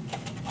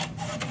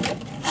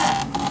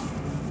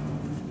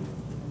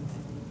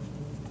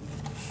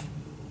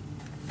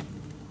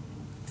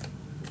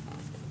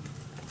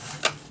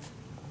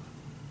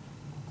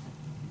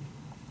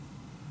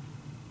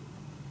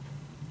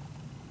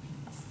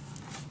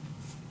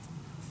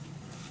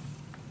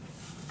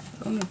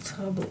 The only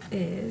trouble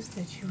is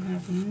that you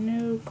have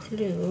no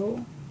clue.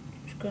 I'm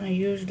just gonna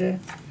use the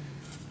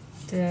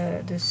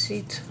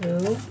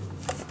see-through.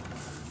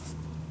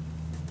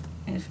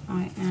 If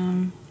I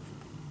am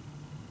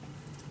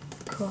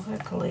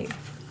correctly.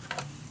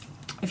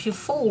 If you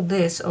fold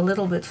this a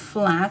little bit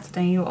flat,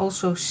 then you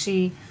also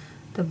see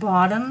the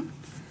bottom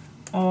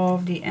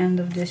of the end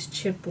of this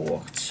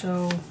chipboard.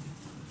 So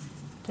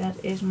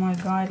that is my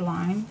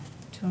guideline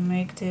to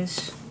make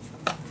this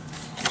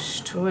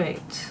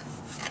straight.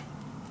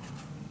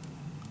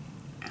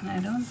 And I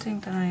don't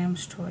think that I am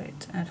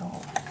straight at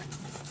all.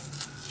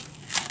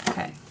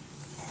 Okay.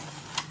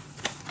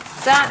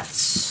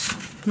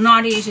 That's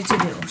not easy to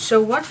do.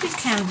 So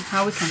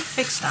how we can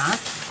fix that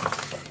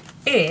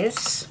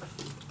is,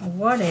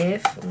 what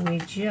if we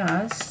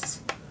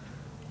just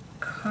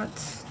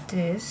cut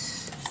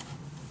this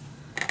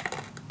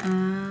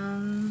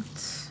and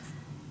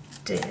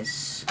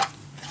this.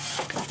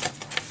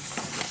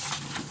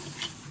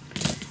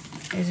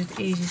 Is it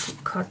easy to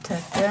cut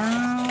that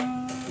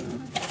down?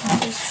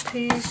 This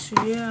piece?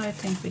 Yeah, I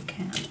think we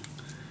can.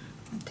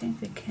 I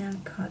think we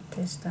can cut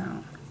this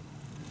down.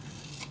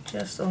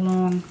 Just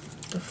along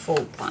the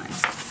fold line.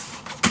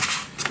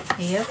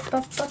 Yep.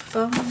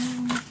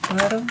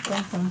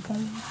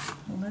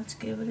 Let's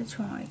give it a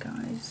try,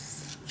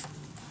 guys.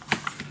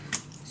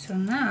 So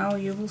now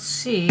you will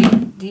see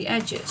the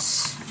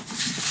edges.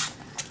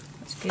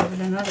 Let's give it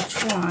another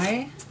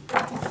try.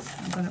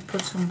 I'm gonna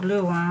put some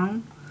glue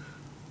on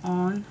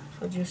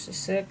for just a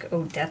sec.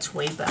 Oh, that's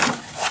way better.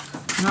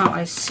 Now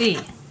I see.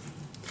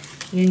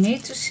 You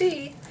need to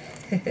see.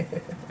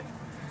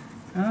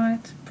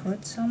 Alright,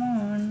 put some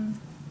on.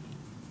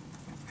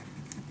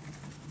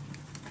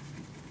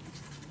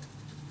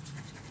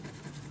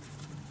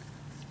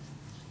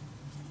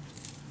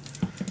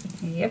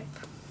 Yep.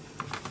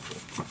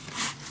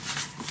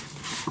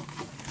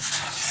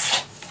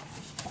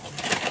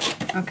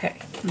 Okay,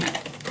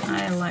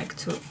 I like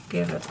to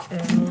give it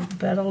a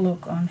better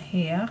look on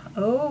here.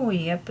 Oh,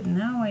 yep,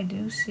 now I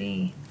do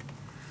see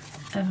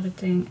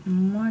everything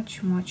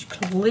much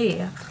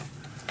clearer.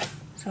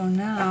 So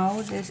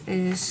now this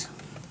is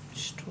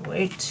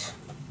straight.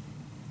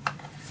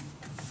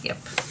 Yep.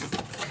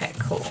 Okay,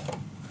 cool.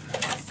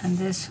 And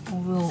this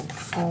will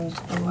fold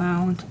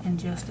around in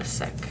just a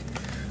sec.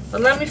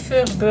 But let me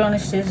first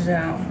burnish this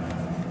down.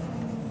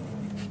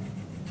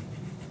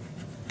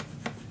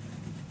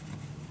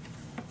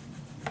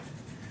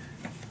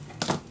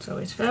 So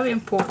it's very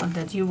important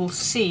that you will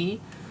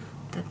see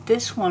that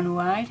this one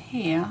right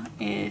here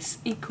is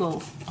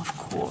equal, of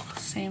course,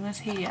 same as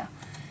here.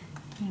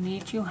 You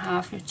need to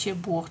have your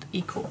chipboard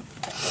equal.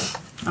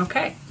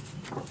 Okay.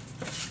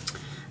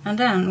 And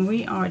then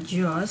we are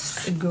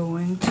just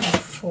going to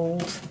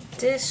fold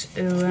this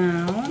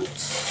around.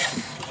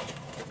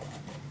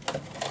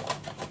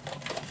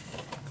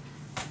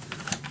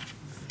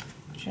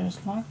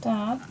 Just like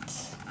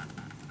that.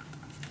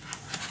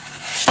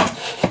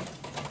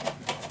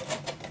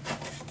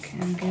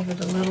 Can give it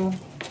a little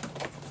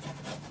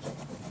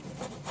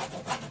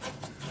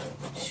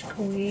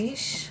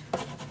squeeze.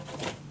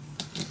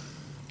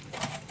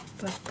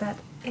 But that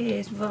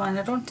is, well, and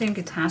I don't think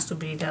it has to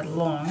be that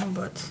long,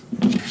 but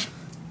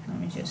let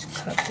me just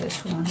cut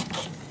this one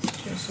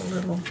just a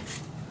little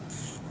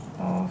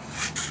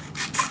off.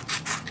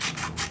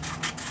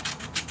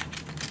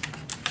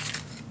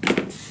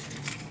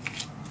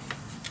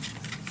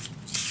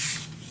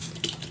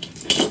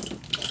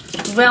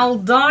 Well,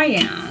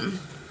 Diane,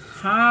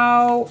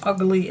 how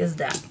ugly is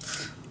that?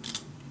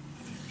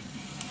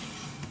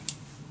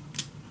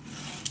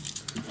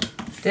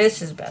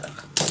 This is better.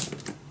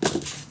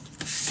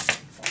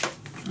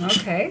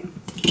 Okay,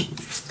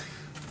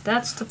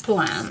 that's the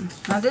plan.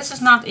 Now this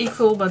is not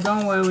equal, but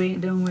don't worry,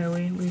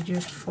 we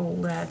just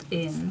fold that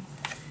in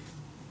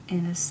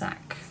a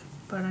sec.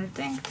 But I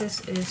think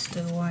this is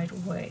the right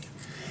way.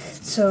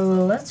 So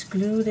let's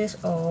glue this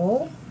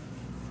all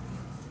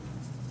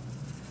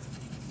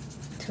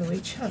to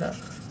each other.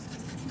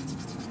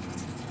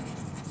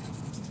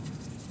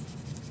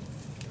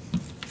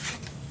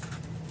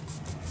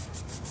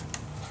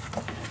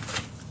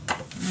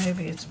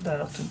 Maybe it's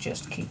better to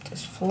just keep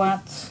this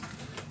flat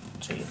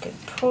so you can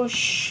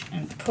push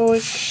and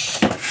push.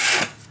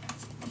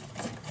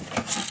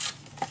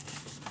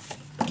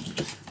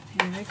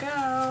 Here we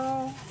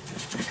go.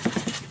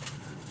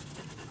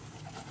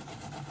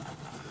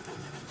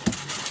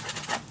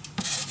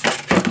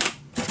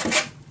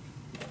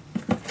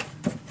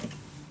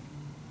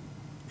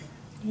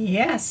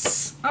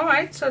 Yes. All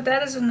right, so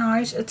that is a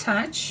nice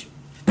attach.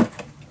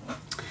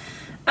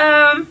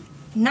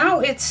 Now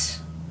it's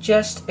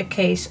just a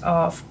case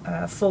of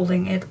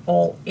folding it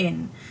all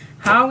in.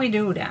 How we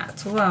do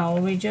that? Well,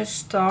 we just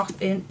start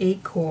in a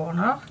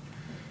corner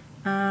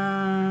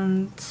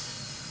and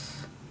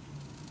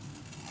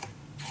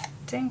I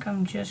think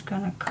I'm just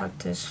gonna cut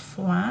this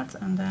flat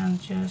and then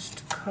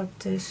just cut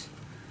this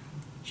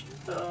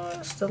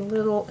just a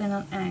little in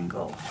an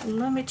angle.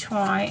 Let me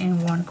try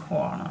in one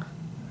corner.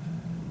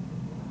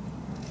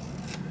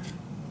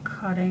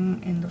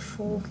 Cutting in the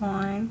fold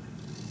line.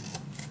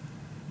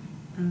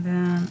 And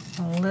then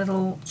a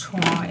little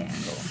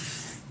triangle.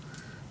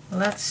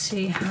 Let's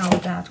see how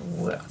that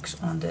works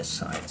on this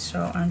side.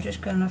 So I'm just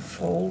gonna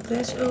fold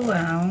this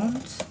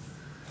around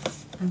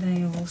and then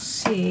you will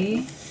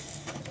see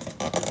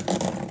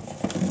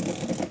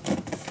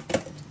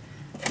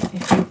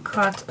if you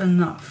cut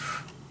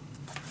enough.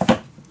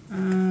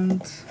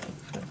 And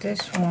for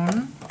this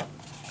one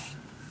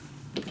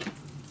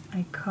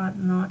I cut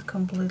not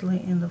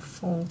completely in the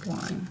fold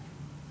line.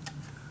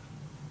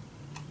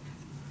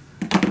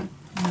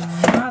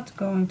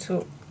 going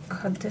to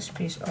cut this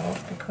piece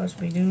off because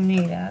we do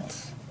need that.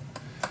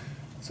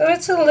 So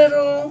it's a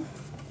little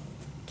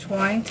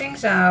trying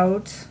things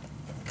out,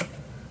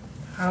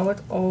 how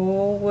it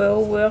all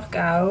will work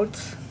out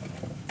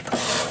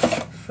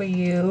for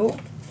you.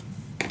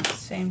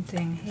 Same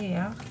thing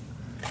here.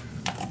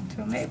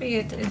 So maybe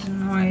it is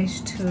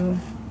nice to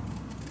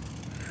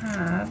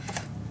have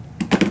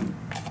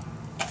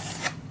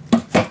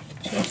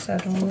just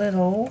that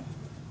little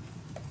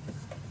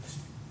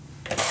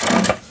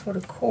for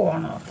the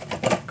corner,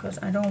 because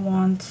I don't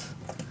want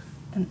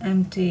an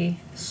empty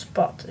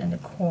spot in the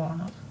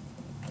corner.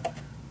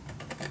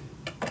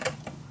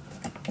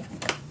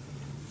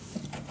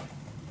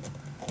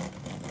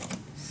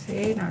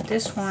 See, now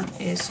this one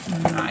is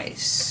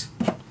nice.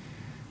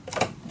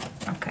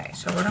 Okay,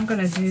 so what I'm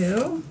gonna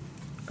do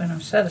when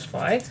I'm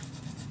satisfied,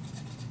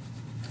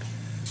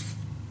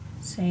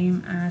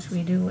 same as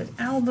we do with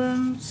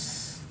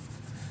albums,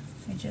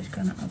 we're just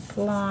gonna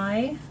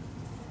apply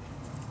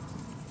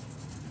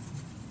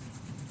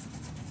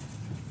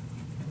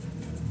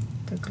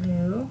the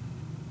glue.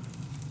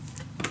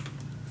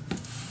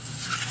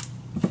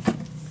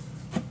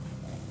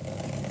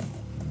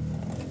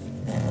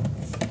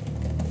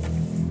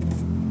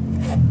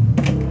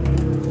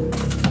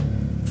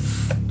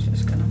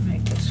 Just gonna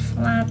make this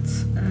flat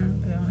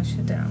and burnish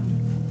it down.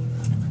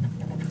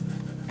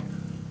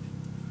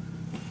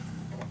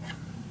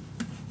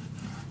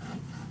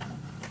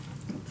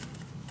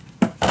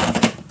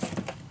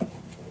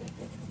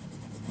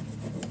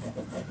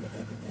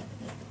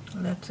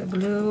 Let the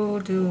glue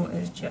do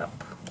its job.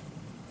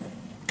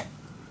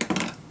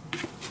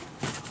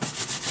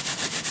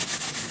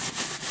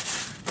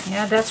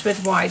 Yeah, that's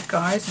with white,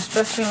 guys,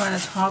 especially when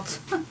it's hot.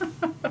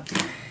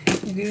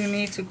 You do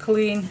need to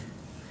clean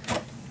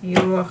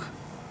your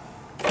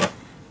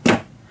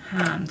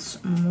hands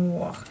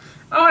more.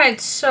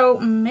 Alright, so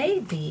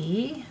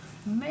maybe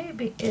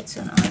it's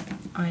an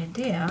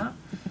idea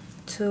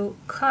to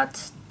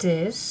cut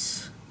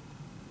this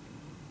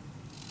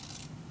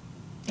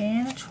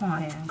in a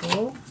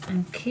triangle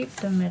and keep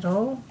the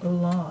middle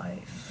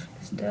alive.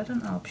 Is that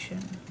an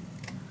option?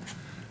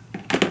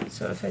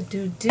 So if I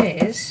do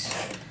this,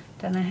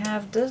 then I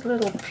have this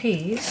little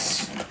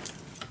piece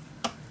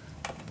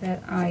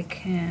that I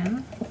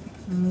can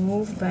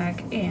move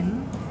back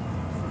in.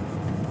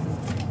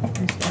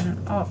 Is that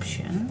an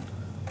option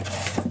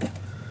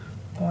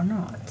or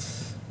not?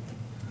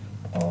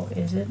 Or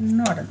is it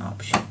not an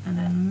option? And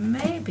then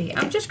maybe,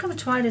 I'm just gonna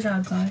try this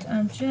out, guys.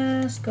 I'm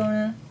just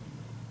gonna,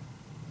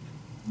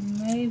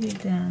 maybe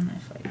then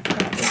if I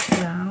cut this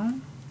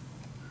down,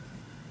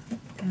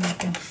 then I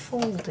can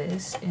fold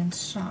this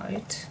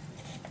inside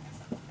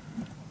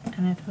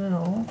and it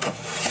will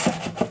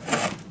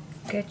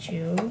get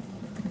you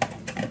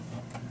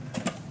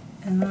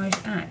a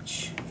nice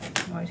edge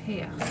right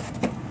here.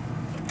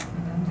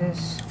 And then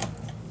this,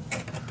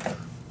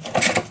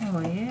 oh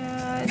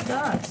yeah, it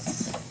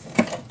does.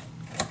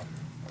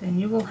 Then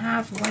you will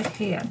have right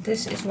here,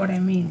 this is what I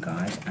mean,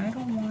 guys. I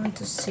don't want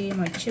to see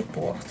my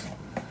chipboard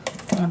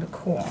on the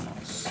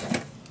corners.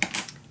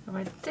 So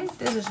I think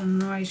this is a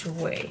nice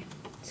way.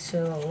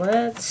 So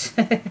let's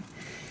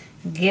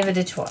give it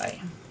a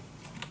try.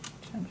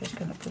 So I'm just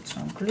gonna put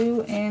some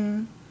glue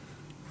in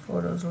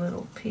for those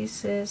little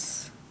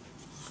pieces.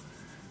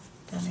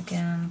 Then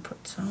again,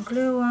 put some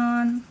glue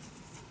on.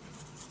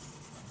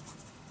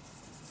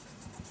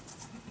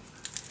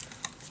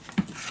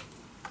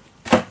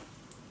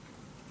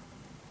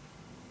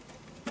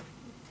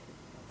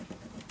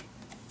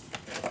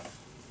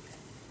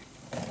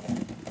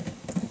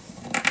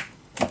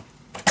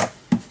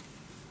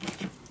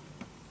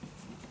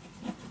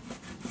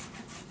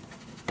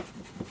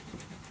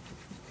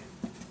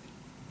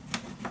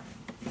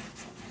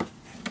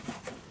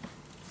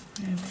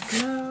 There we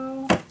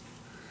go.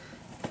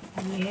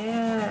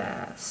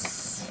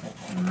 Yes,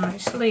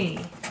 nicely.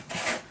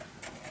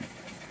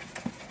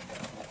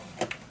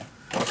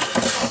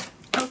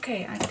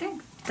 Okay, I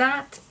think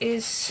that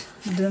is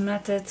the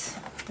method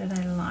that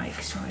I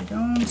like. So I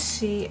don't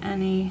see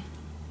any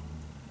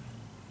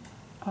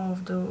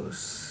of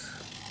those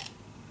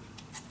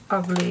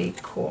ugly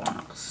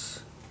corners.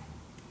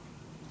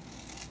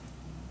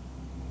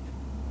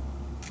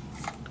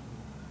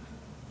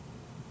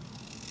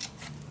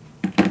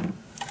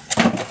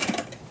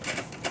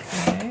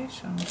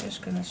 So I'm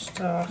just going to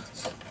start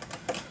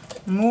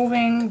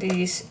moving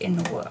these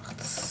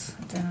inwards.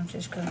 Then I'm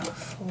just going to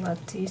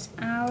flat these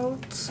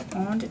out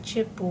on the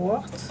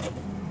chipboard.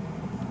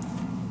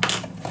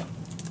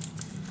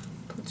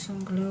 Put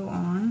some glue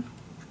on.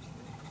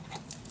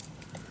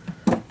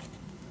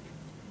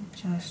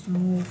 Just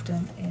move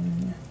them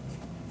in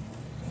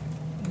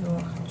your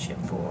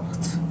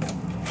chipboard.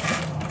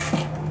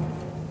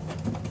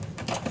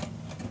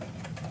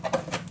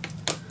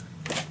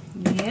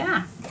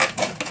 Yeah.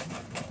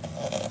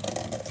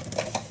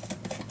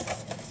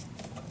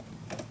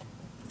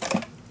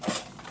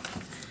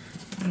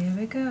 Here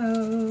we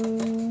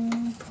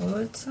go.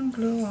 Put some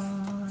glue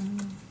on.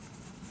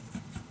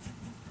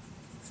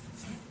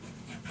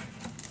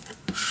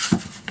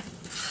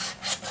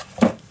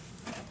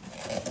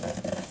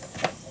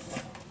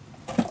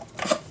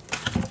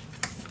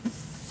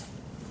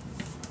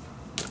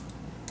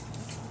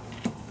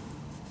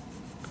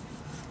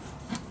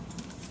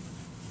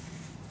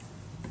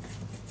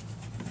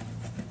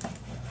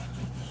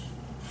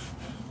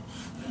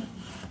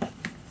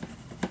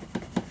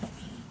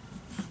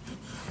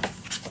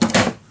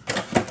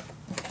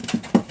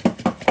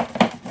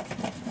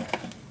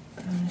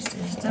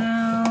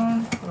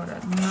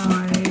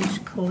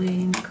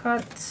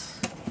 cut.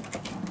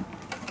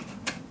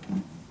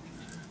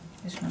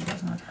 This one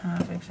does not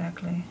have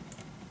exactly.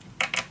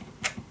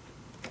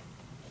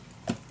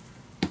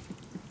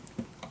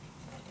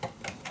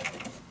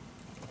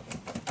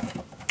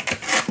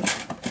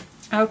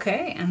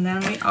 Okay, and then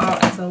we are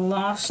at the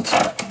last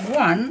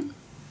one.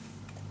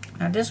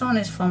 Now this one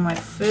is from my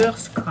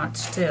first cut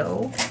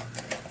still,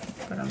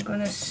 but I'm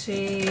gonna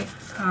see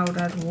how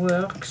that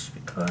works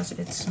because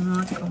it's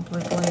not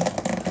completely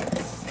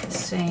the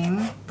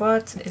same,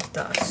 but it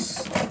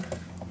does.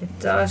 It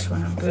does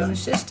when I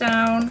burnish this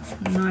down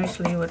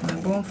nicely with my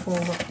bone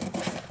folder.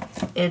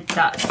 It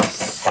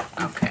does.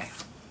 Okay.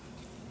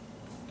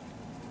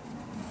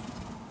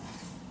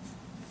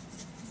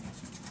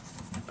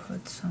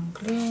 Put some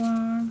glue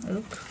on.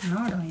 Oop,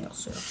 not on your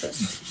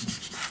surface.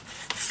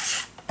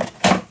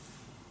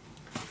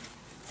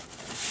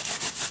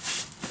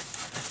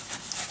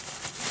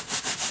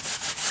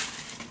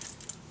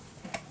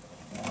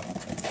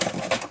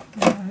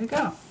 There we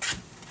go.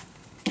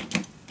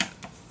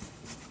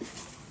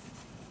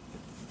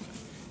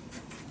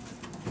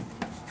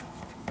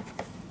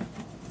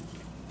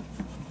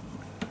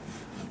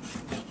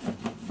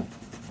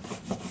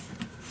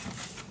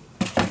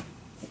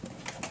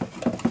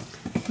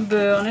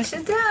 Burnish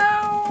it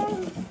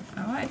down.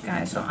 Alright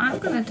guys, so I'm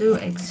gonna do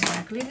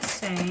exactly the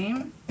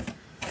same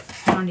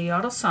on the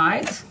other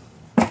side.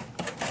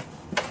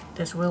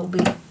 This will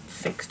be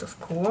fixed of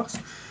course,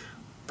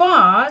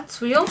 but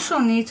we also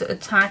need to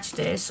attach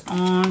this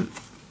on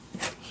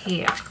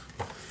here,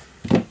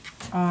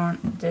 on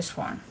this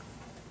one.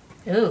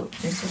 Oh,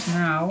 this is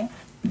now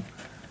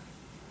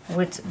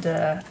with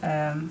the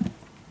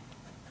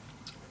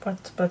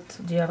but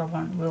the other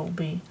one will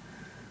be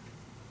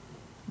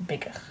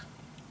bigger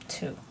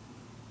too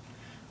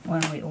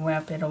when we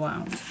wrap it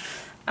around.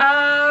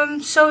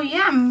 So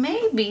yeah,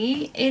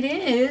 maybe it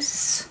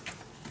is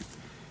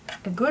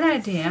a good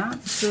idea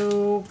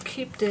to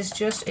keep this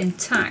just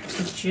intact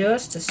for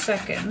just a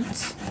second,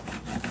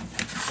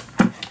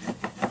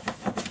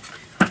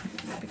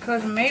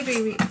 because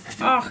maybe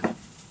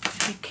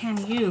we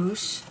can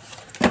use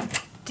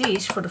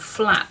these for the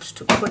flaps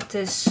to put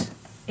this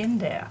in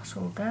there,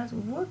 so that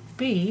would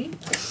be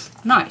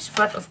nice.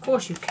 But of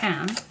course you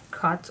can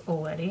cut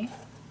already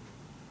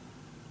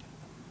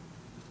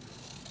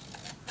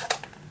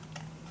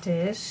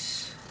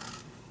this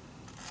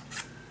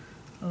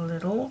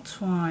little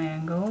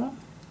triangle.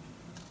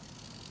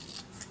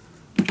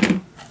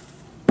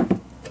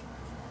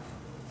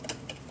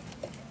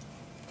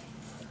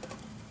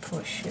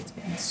 Push it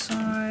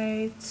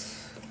inside,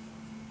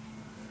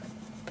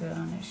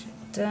 burnish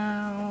it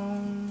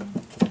down,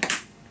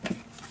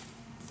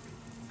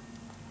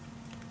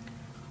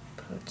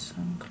 put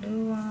some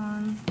glue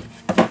on.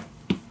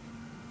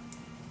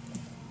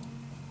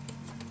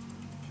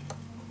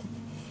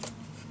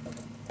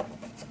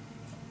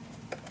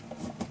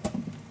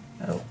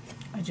 Oh,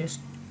 I just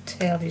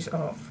tear these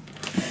off.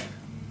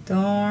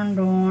 Darn,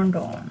 darn,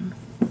 darn.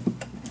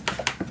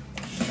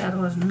 That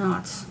was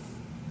not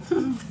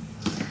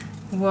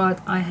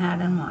what I had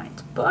in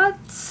mind, but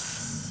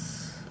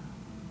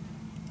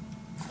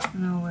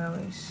no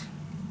worries.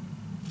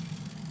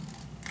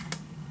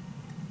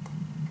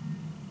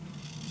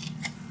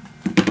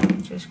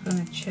 I'm just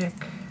gonna check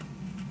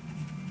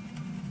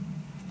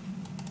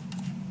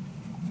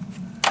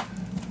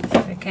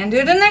if I can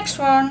do the next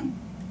one.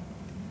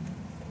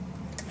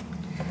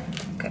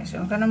 Okay, so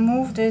I'm gonna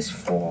move this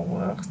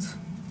forward,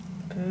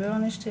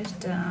 burnish this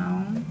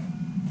down.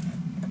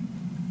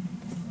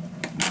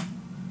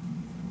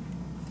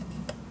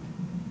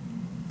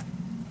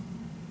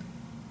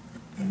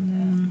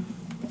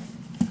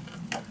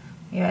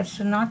 Yeah, it's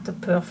not the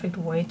perfect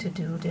way to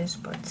do this,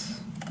 but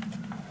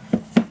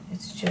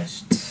it's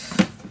just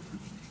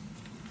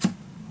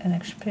an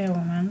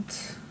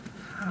experiment,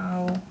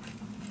 how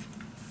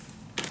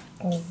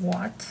or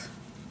what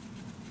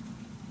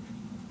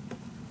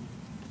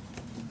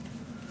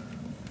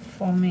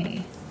for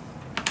me.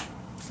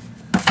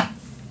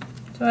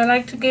 So I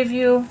like to give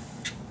you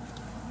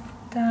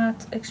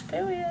that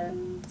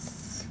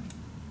experience.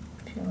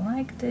 If you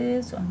like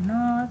this or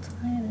not,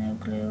 I have no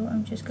clue.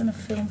 I'm just gonna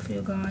film for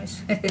you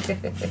guys.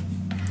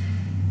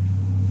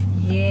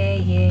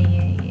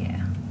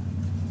 Yeah.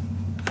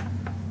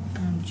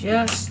 I'm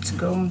just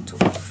going to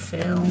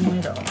film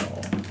it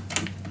all.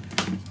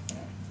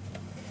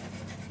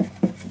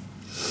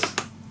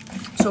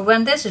 So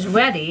when this is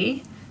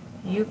ready,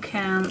 you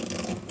can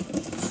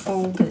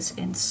fold this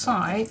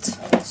inside,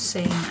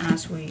 same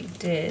as we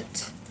did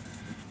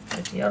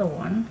with the other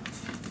one.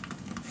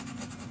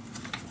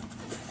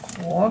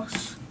 Of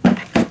course,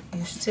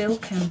 you still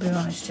can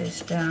burnish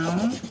this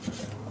down,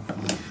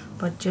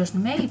 but just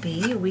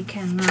maybe we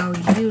can now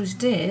use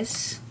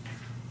this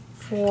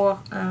for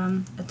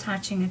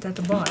attaching it at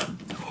the bottom.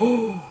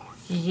 Oh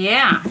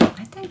yeah,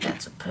 I think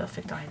that's a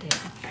perfect idea.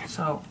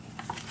 So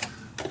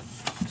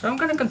I'm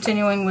gonna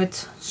continuing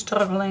with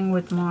struggling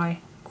with my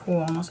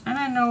corners, and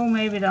I know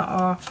maybe there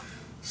are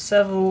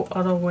several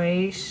other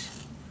ways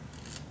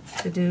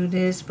to do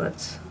this,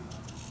 but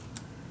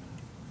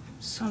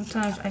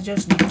sometimes I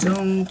just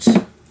don't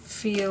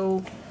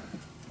feel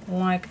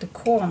like the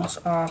corners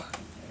are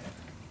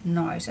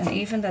nice, and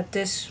even that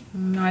this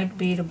might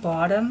be the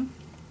bottom,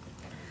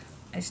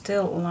 I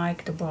still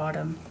like the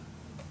bottom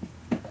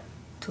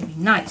to be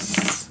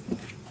nice.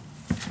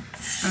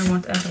 I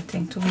want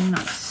everything to be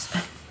nice.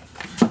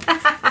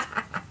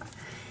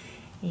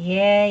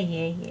 Yeah.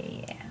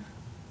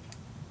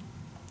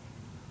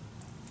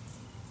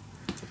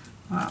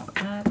 Wow,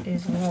 that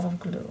is a lot of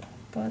glue,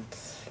 but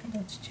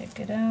let's check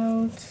it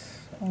out.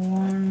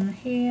 One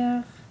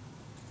here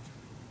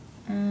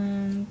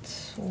and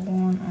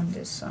one on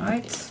this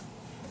side,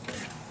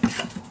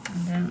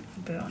 and then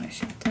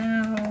burnish it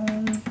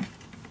down,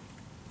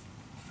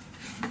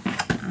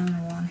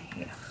 and one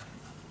here.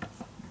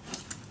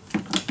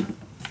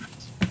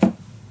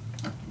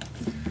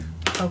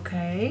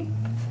 Okay,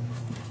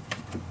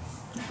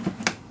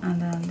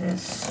 and then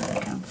this I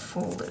can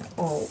fold it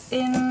all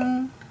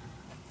in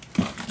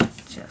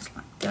just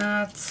like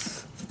that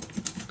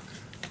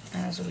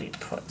as we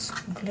put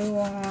glue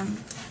on,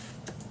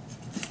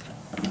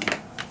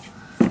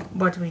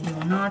 but we do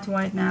not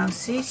right now.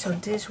 See, so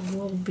this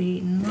will be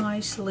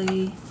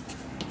nicely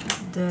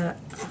the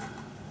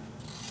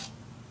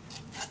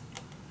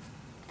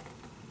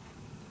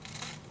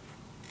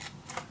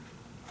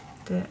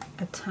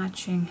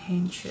attaching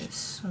hinges,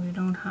 so we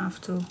don't have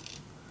to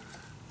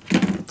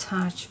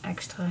attach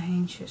extra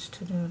hinges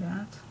to do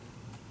that.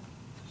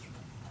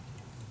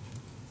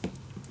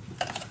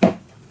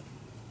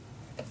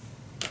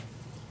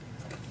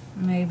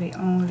 Maybe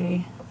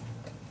only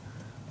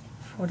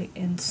for the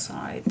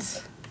inside.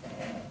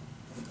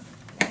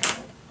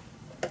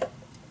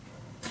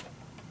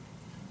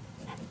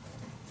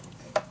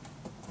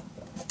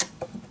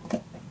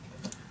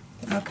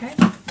 Okay,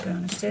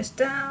 burnish this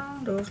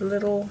down, those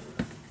little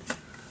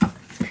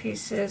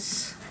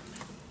pieces.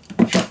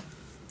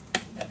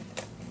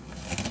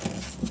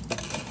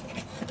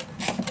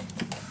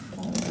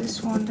 Fold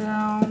this one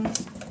down.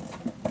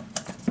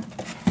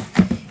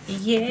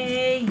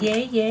 Yeah.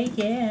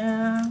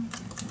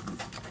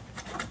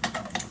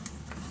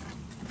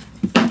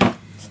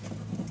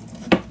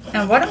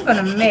 And what I'm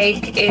gonna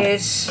make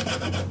is,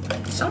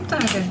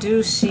 sometimes I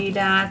do see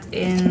that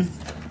in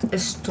a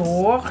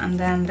store, and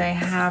then they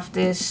have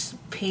this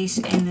piece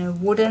in a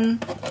wooden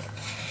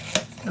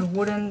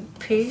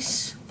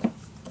piece,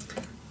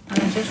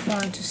 and I just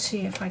wanted to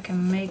see if I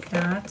can make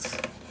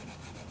that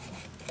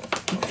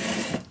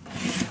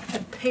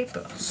with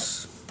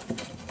papers.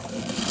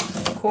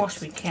 Of course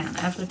we can.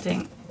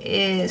 Everything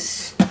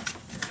is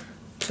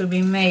to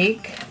be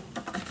made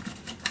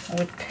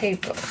with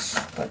papers,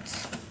 but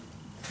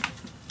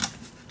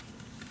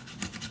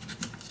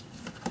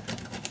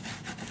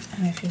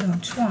and if you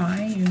don't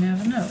try, you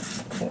never know,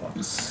 of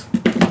course.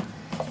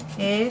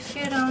 If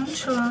you don't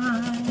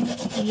try,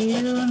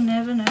 you'll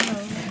never know.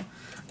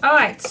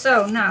 Alright,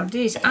 so now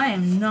these I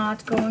am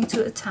not going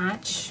to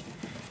attach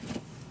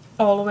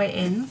all the way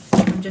in.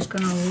 I'm just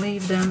going to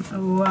leave them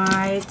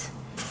right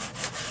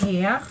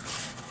here.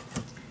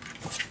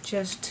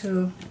 Just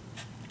to,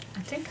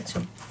 I think it's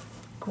a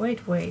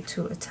great way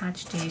to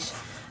attach these.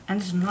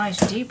 And it's a nice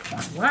deep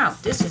one. Wow,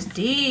 this is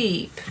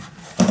deep.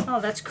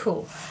 Oh, that's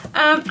cool.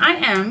 I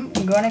am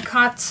going to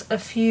cut a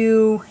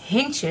few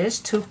hinges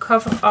to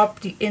cover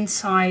up the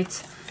inside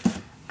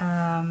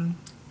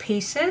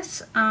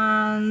pieces,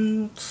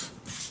 and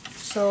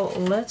so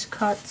let's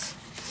cut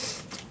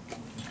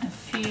a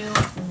few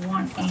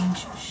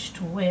 1-inch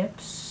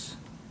strips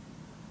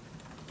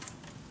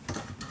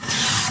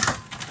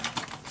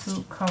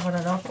to cover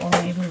that up, or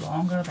maybe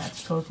longer.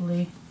 That's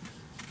totally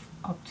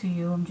up to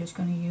you. I'm just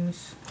going to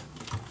use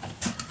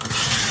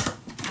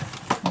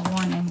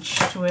 1-inch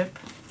strip,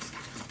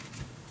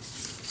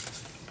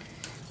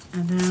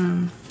 and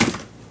then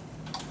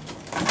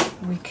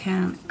we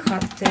can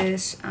cut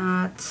this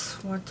at,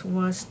 what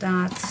was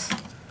that?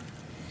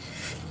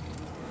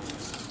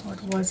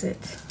 What was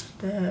it?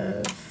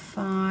 The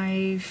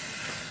 3 5/8?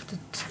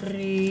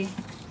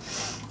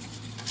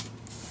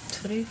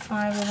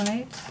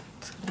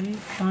 3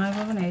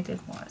 5/8 it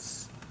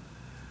was.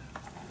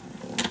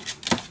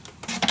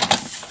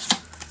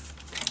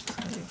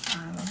 3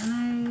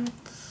 5/8.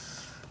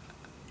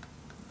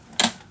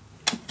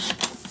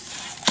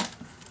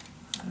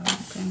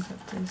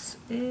 That this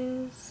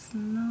is,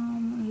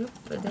 no, yep,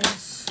 it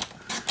is.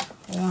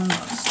 One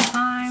last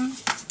time.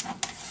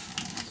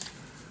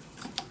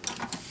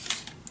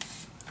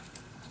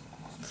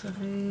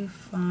 3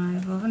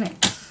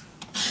 5/8.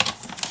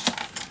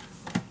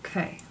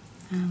 Okay,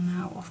 and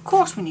now of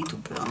course we need to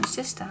burnish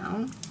this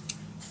down.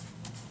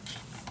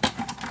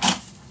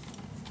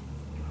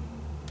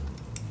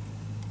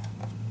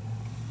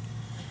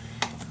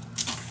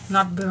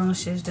 Not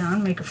burnish this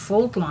down, make a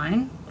fold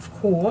line, of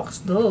course,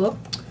 duh.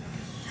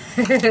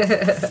 Here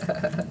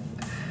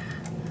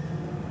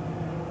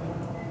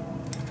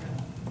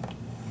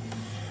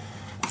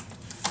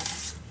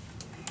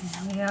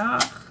we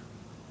are,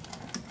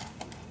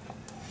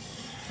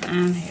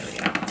 and here we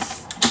are.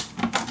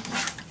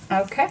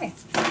 Okay,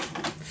 a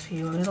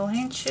few little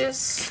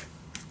hinges,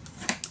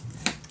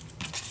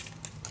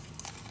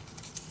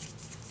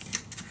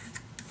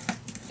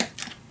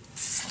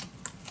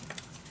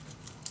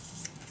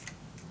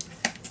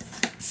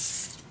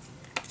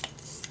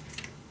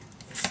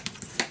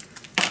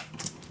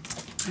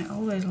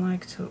 always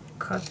like to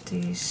cut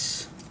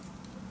these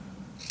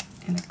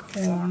in a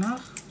corner.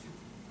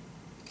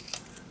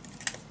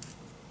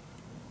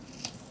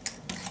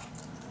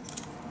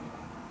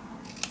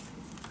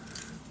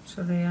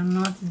 So they are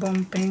not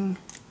bumping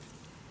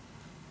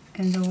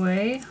in the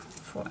way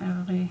for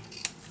every...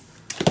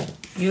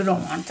 You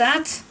don't want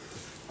that.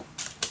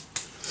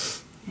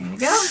 There we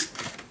go.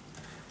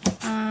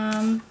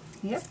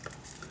 Yep.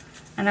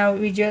 And now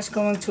we're just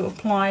going to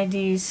apply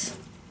these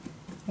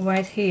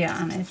right here,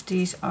 and if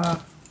these are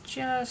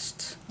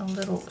just a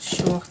little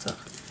shorter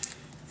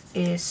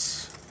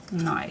is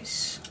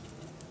nice.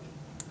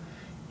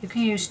 You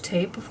can use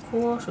tape, of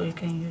course, or you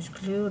can use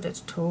glue.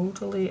 That's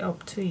totally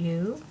up to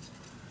you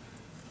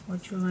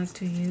what you like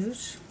to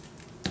use.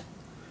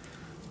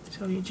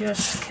 So you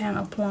just can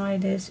apply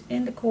this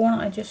in the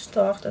corner. I just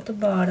start at the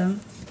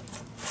bottom,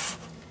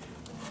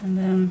 and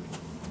then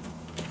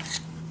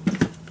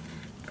I'm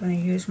going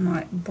to use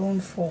my bone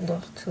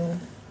folder to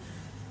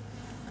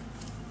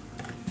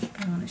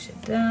burnish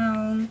it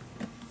down.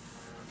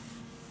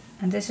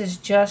 And this is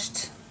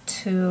just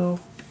to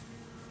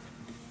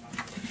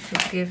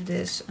give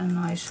this a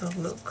nicer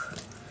look.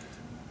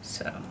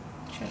 So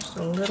just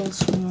a little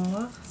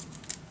smaller.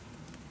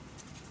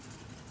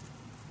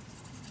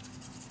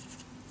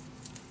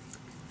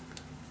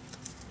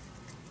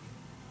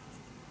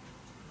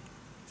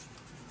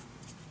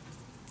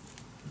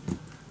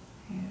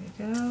 Here we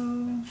go.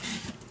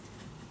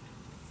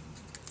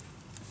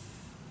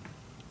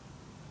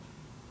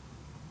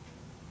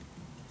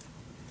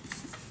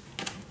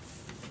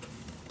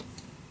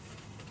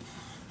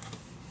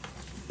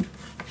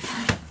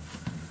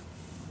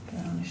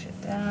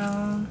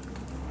 Down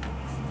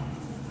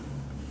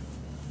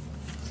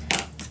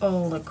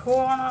all the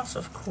corners,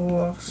 of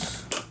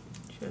course,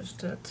 just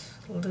that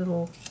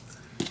little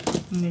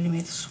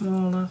millimeter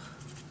smaller.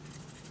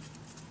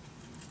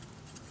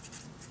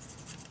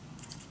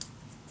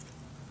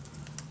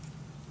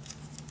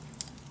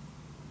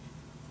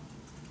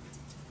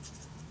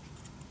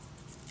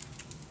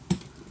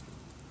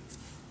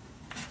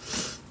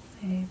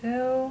 There you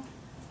go,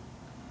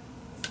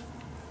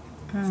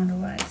 on the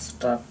right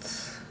spot.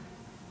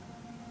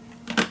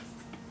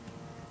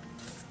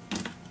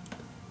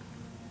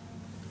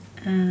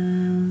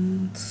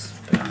 And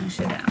burnish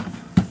it down.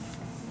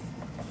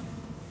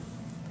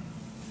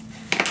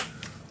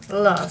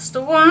 Last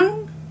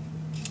one.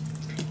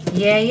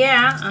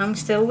 Yeah, I'm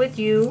still with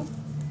you.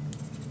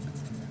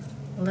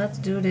 Let's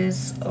do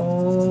this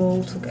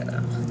all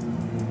together.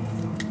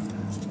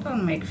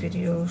 Don't make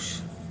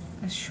videos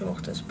as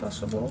short as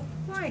possible.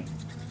 Why?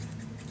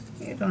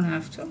 You don't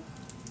have to.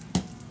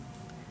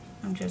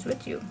 I'm just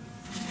with you.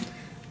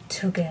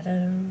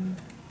 Together.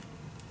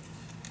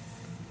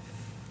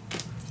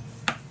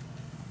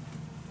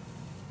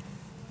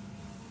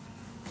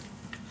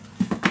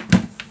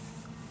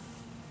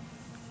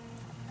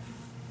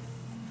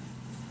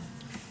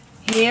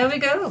 Here we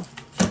go.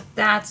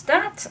 That's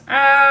that.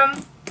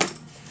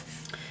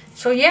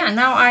 So yeah,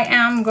 now I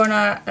am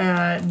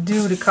gonna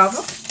do the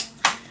cover,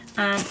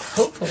 and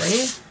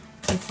hopefully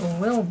it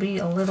will be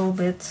a little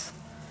bit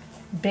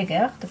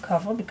bigger, the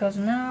cover, because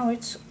now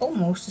it's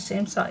almost the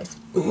same size.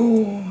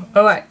 Ooh.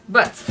 All right,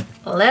 but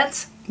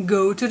let's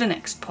go to the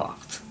next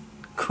part.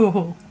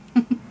 Cool.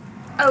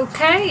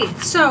 Okay,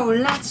 so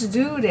let's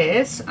do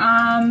this.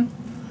 I'm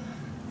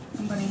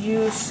gonna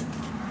use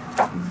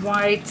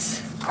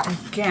white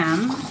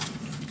again,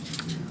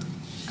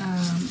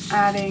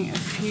 adding a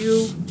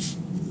few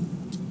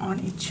on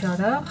each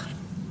other.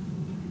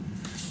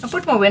 I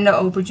put my window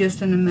open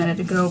just a minute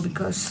ago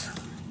because,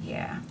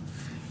 yeah,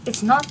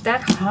 it's not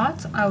that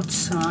hot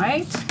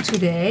outside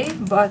today,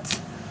 but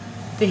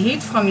the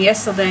heat from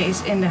yesterday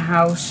is in the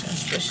house,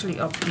 especially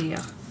up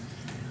here.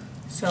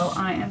 So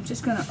I am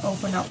just gonna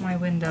open up my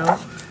window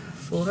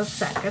for a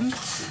second.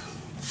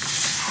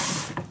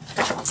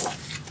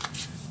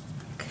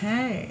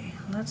 Okay,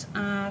 let's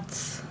add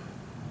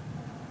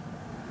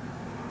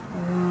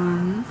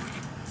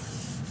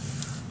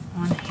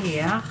one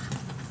here,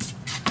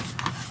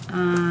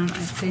 and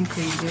I think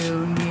we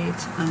do need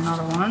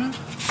another one.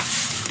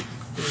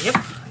 Yep,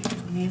 we do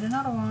need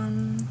another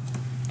one.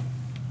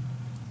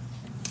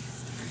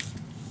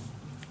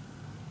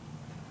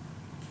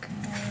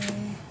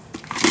 Okay.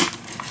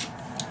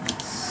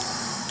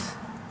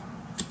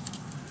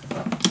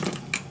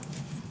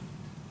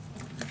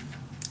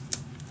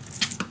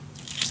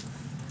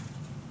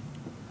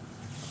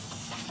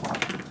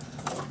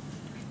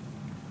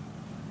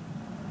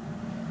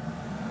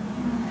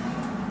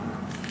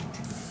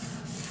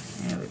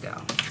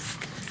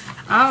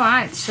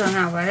 Alright, so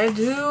now what I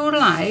do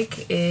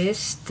like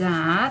is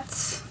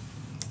that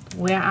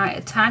where I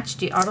attach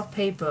the other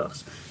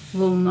papers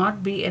will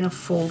not be in a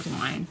fold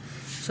line.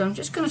 So I'm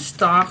just going to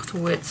start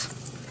with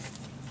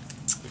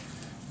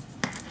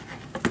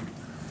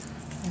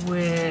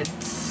the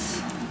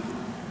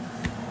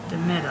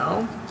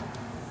middle.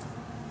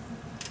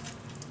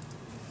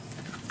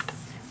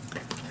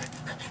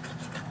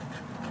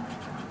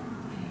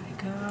 Here we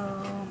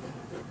go.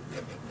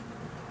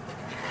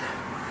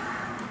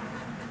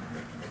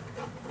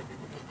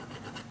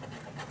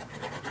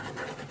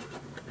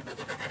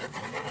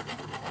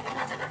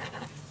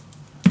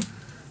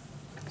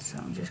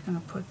 just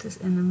gonna put this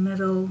in the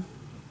middle.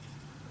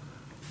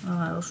 Well,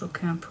 I also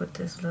can put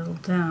this little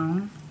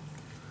down,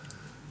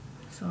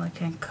 so I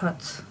can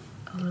cut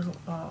a little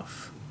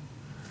off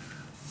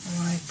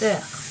right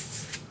there.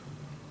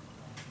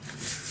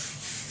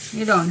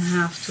 You don't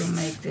have to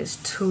make this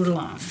too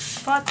long,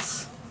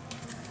 but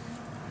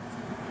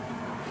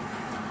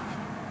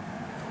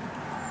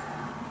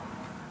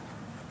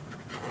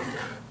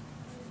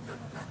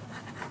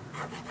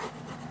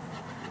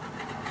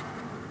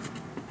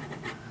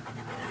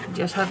I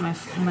just had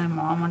my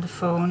mom on the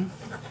phone,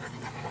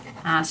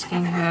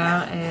 asking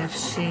her if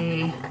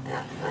she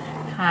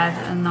had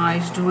a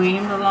nice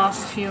dream the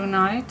last few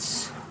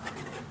nights.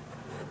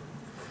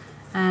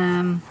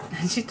 And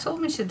she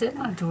told me she did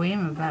not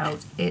dream about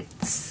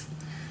it.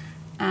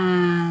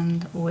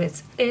 And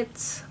with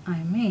it, I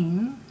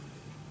mean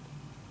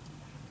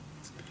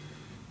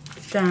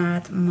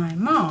that my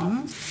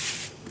mom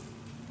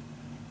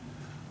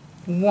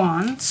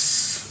wants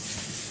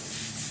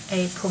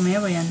a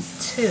Pomeranian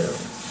too.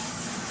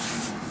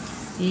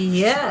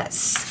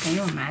 Yes, can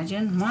you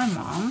imagine? My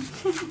mom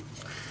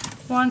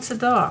wants a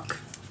dog.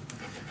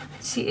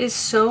 She is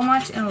so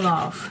much in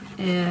love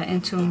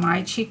into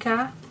my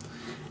chica,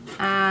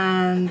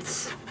 and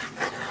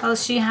well,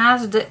 she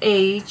has the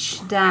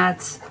age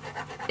that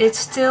it's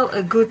still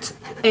a good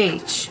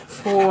age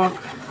for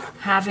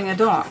having a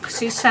dog.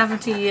 She's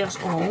 70 years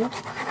old,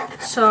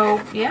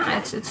 so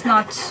yeah, it's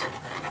not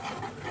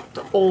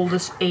the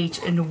oldest age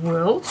in the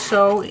world.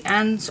 So,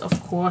 and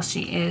of course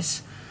she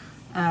is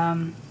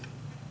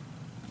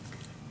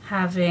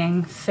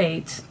having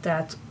faith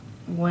that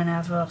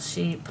whenever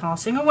she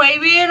passing away,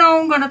 we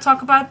don't gonna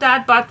talk about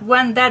that, but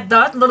when that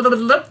does,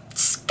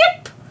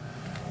 skip,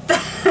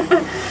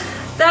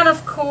 then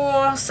of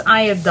course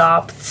I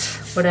adopt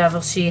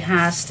whatever she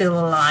has still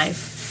alive.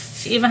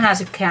 She even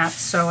has a cat,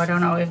 so I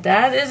don't know if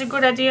that is a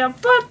good idea,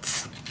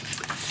 but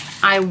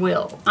I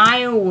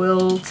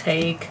will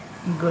take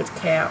good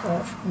care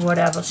of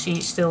whatever she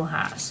still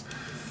has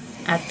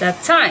at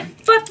that time.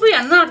 But we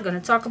are not going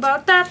to talk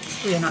about that.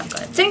 We are not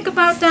going to think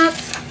about that.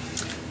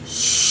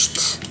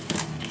 Shh.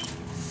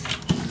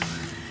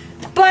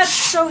 But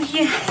so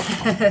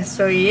yeah,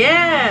 so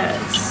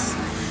yes,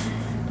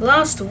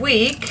 last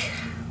week,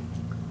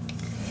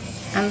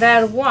 and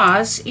that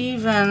was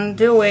even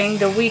during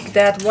the week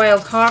that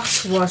Wild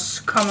Hearts was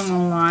coming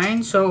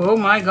online. So oh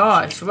my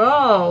gosh,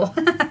 well,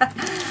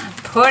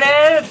 put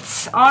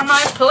it on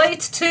my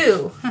plate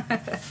too.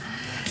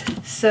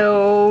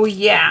 So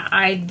yeah,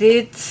 I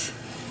did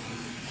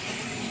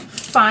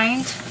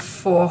find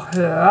for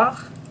her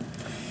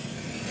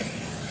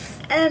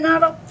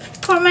another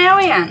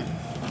Pomeranian.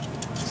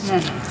 No,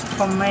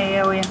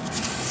 Pomeranian,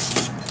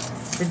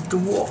 the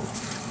dwarf.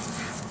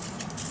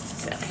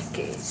 There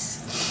he is.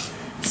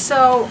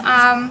 So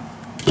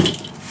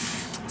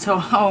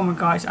oh my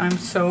gosh, I'm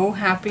so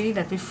happy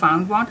that we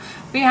found one.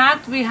 We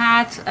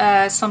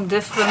had some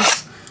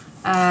different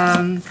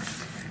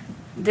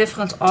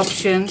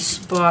options,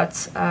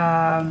 but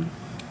I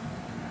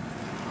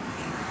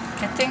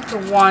think the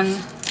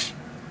one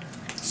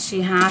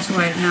she has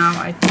right now,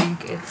 I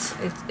think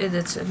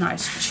it's a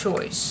nice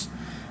choice,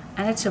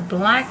 and it's a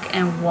black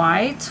and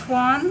white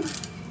one.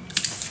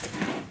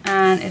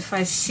 And if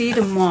I see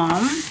the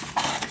mom,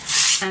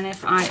 and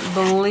if I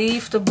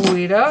believe the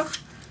breeder,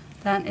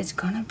 then it's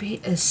gonna be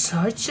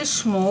such a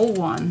small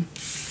one.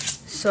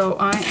 So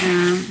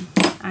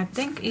I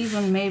think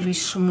even maybe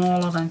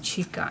smaller than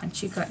Chica, and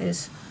Chica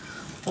is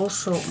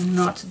also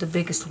not the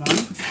biggest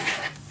one.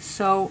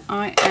 So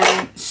I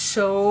am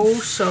so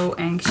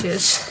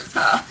anxious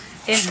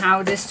in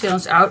how this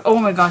turns out. Oh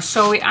my gosh,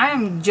 Zoe, I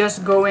am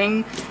just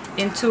going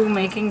into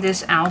making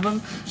this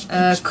album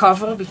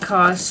cover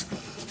because,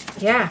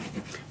 yeah,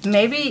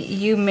 maybe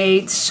you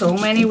made so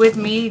many with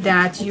me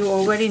that you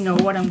already know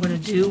what I'm gonna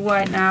do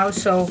right now.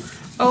 So,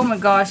 oh my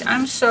gosh,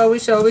 I'm so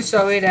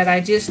sorry that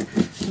I just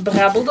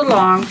babbled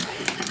along.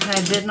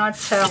 I did not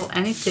tell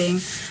anything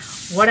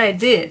what I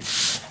did.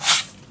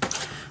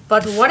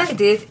 But what I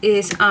did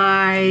is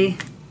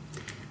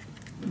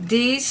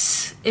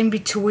these in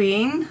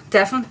between,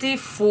 definitely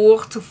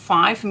 4 to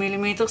 5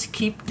 millimeters.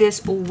 Keep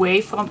this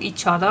away from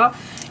each other.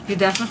 You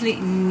definitely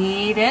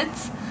need it.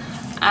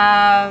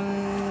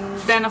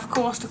 Then of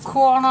course the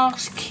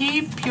corners,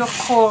 keep your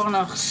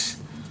corners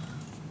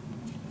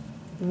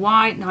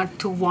wide, not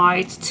too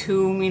wide,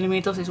 2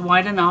 millimeters is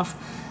wide enough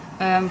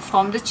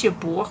from the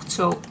chipboard,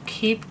 so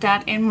keep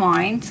that in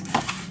mind.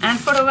 And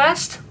for the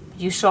rest,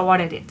 you saw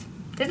what I did,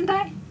 didn't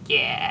I?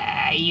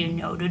 Yeah, you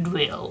know the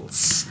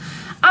drills.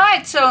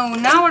 Alright, so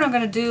now what I'm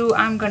going to do,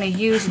 I'm going to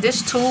use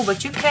this tool,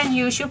 but you can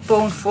use your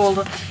bone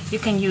folder, you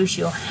can use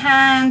your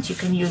hand, you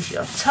can use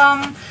your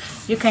thumb,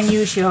 you can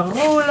use your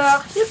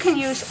ruler, you can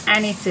use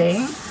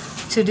anything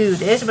to do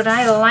this, but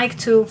I like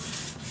to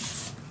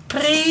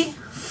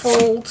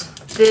pre-fold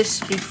this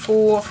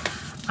before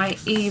I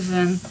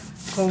even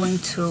going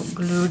to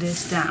glue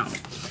this down.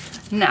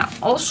 Now,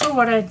 also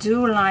what I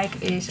do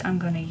like is I'm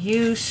going to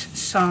use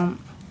some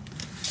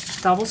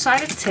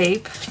double-sided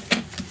tape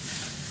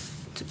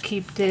to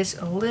keep this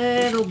a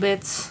little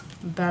bit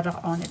better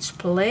on its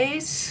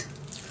place,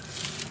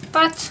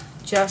 but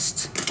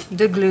just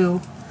the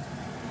glue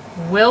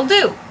will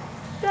do.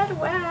 That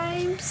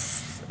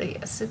rhymes.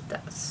 Yes, it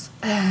does.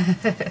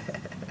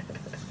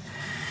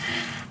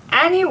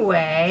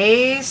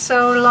 Anyway,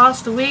 so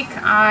last week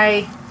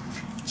I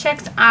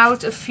checked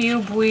out a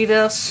few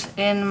breeders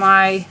in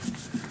my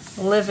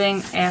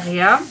living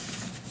area,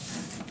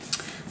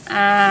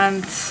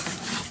 and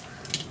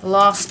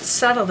last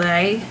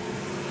Saturday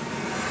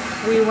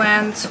we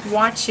went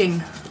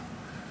watching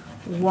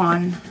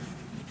one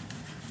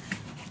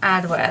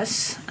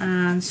address,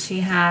 and she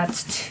had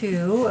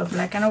two, a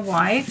black and a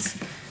white,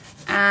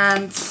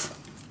 and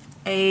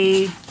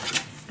a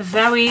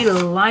very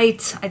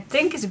light, I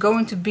think it's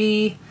going to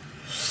be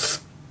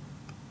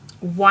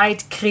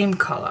white cream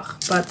color,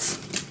 but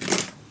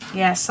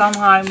yeah,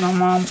 somehow my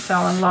mom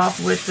fell in love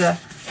with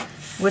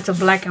the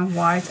black and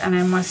white, and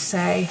I must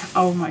say,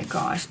 oh my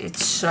gosh,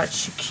 it's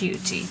such a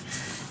cutie.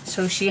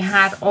 So she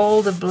had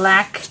all the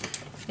black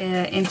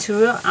into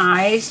her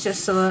eyes,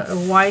 just a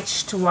white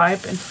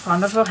stripe in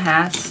front of her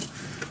head,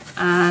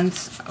 and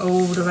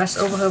the rest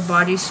over her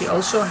body she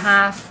also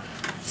have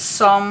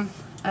some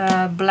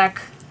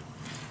black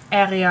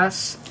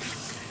areas.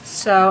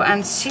 So,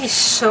 and she's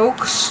so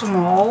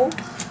small,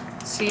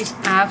 she's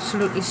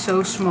absolutely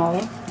so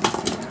small.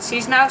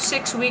 She's now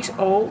 6 weeks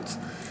old,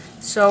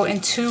 so in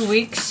 2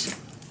 weeks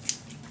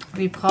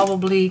we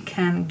probably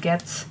can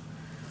get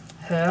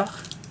her.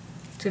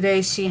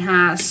 Today she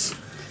has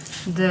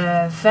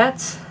the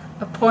vet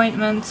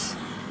appointment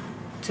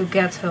to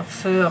get her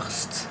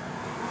first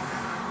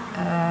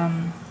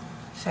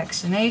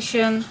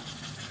vaccination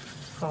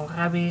for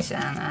rabies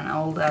and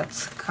all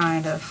that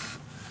kind of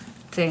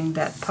thing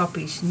that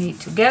puppies need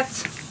to get.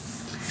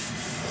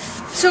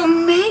 So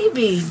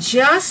maybe,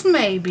 just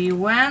maybe,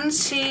 when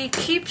she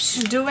keeps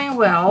doing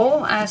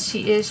well as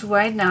she is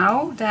right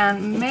now,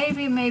 then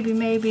maybe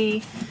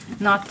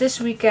not this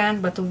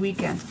weekend, but the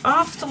weekend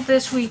after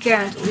this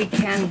weekend we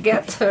can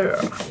get her.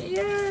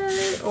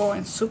 Yay! Oh,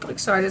 I'm super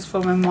excited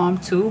for my mom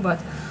too, but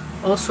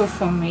also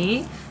for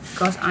me,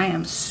 because I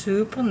am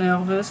super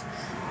nervous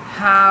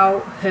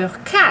how her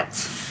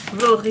cat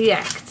will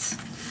react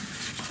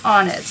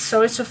on it.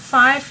 So it's a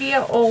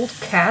 5-year-old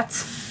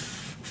cat,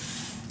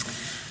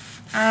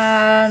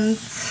 and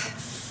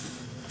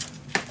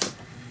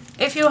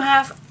if you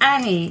have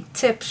any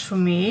tips for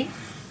me,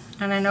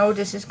 and I know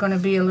this is going to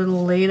be a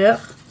little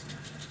later,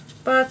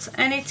 but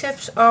any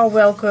tips are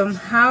welcome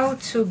how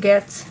to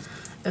get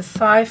a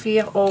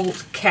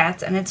 5-year-old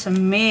cat, and it's a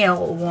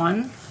male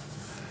one,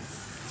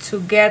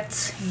 to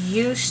get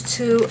used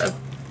to a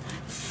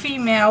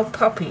female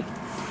puppy.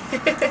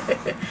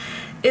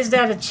 Is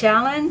that a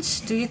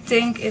challenge? Do you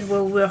think it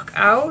will work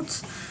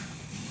out?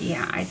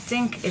 Yeah, I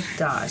think it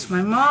does.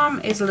 My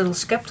mom is a little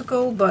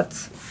skeptical,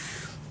 but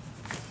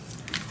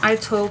I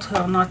told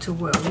her not to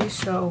worry,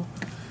 so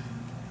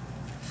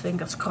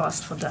fingers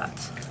crossed for that.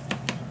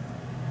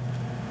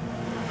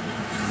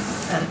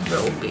 That it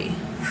will be.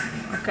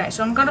 Okay,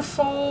 so I'm gonna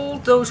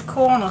fold those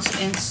corners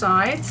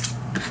inside,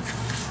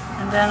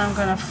 and then I'm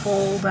gonna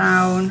fold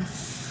down.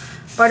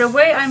 By the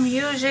way, I'm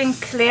using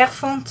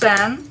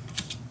Clairefontaine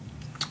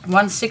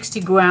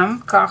 160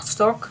 gram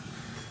cardstock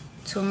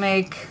to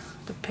make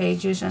the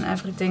pages and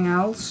everything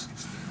else.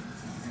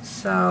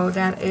 So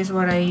that is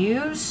what I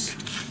use,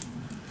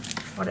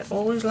 what I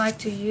always like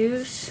to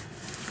use.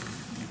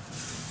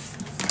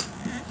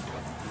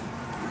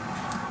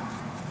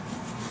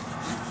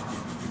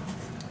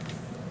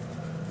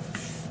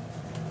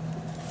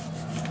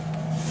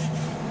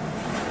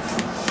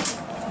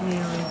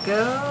 Here we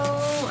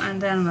go,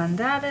 and then when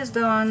that is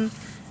done,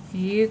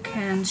 you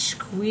can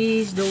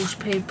squeeze those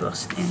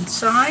papers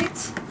inside.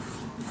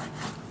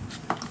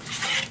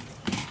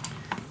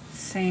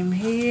 Same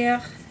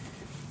here.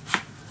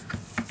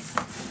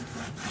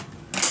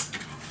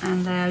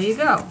 And there you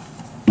go.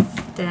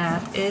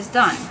 That is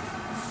done.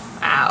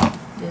 Wow,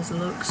 this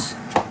looks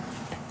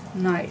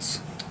nice.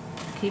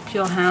 Keep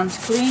your hands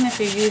clean if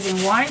you're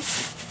using white.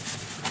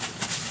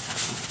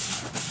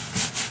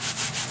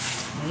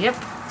 Yep.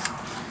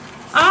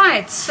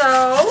 Alright,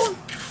 so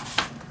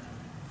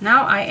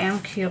now I am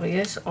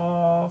curious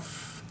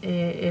of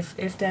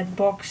if that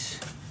box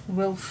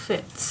will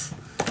fit.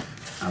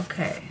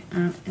 Okay,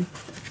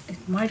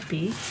 it might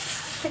be.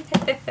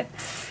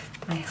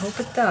 I hope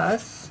it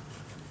does.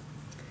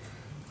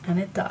 And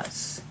it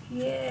does.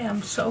 Yeah,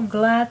 I'm so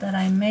glad that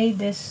I made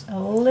this a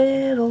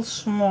little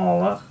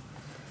smaller,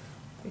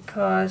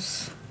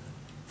 because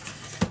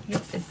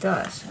yep, it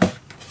does.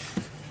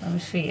 Let me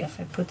see, if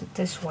I put it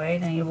this way,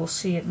 then you will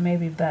see it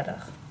maybe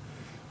better.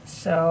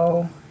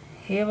 So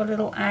here a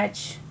little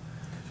edge,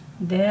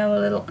 there a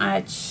little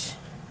edge.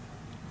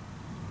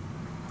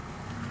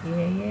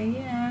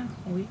 Yeah,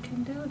 we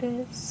can do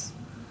this.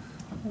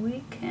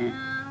 We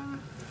can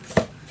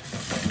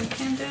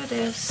do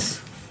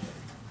this.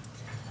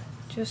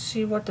 Just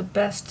see what the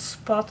best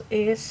spot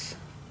is.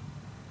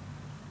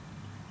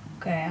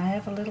 Okay, I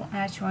have a little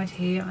edge right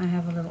here, I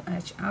have a little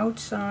edge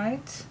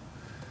outside,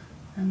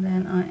 and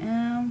then I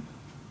am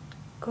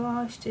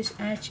gosh, this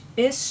edge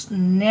is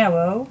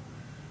narrow,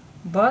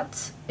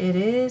 but it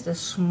is a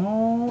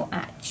small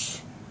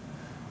edge.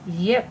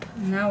 Yep,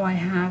 now I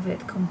have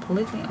it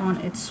completely on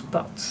its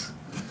spot.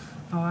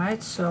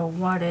 Alright, so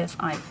what if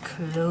I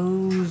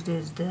close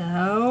this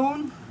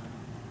down?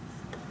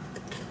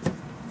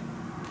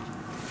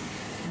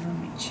 Let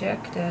me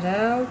check that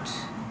out.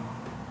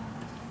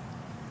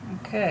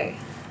 Okay.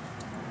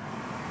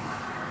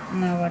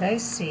 Now what I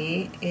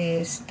see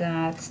is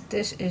that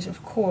this is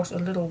of course a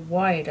little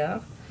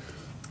wider,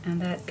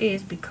 and that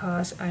is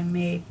because I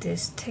made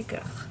this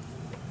thicker.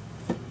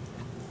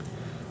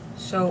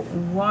 So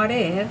what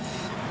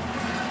if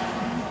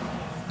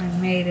I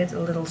made it a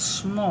little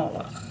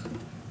smaller?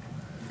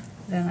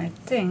 Then I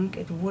think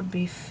it would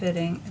be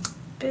fitting a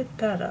bit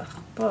better,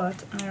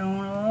 but I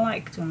don't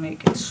like to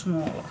make it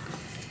smaller.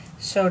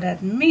 So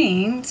that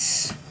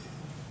means,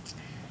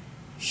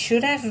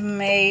 should have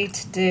made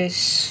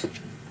this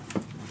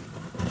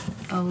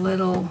a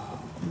little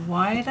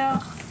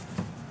wider,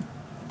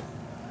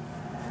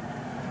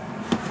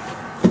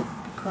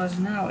 because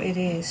now it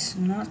is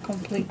not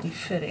completely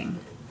fitting,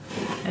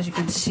 as you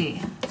can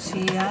see.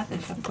 See that?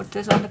 If I put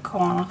this on the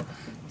corner,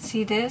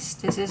 see this?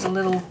 This is a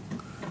little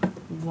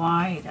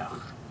wider.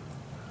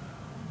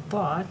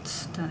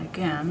 But then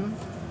again,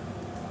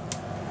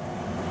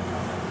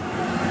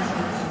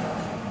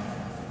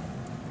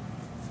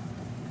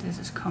 this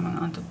is coming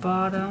on the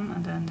bottom,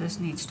 and then this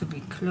needs to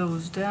be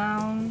closed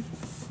down.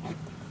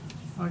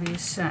 What do you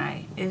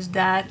say? Is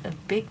that a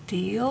big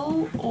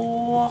deal?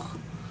 Or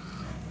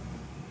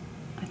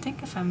I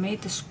think if I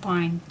made the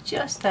spine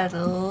just that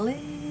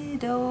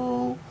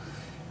little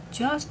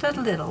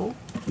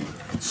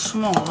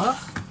smaller,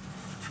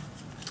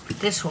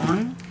 this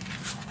one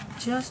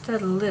just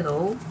that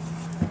little,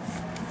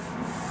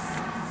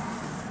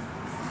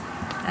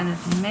 and it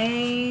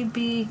may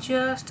be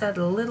just that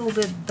a little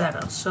bit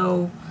better.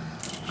 So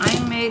I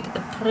made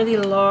a pretty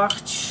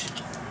large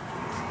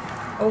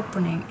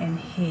opening in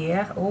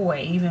here. Oh,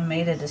 I even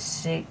made it a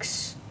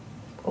 6,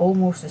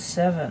 almost a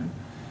 7.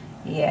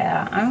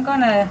 Yeah, I'm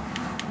gonna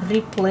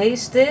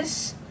replace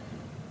this.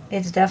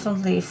 It's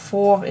definitely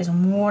 4 is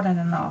more than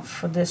enough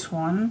for this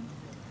one.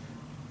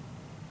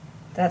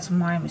 That's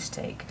my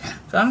mistake.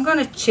 So I'm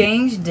gonna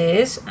change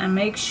this and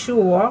make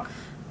sure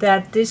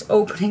that this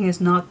opening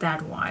is not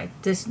that wide.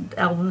 This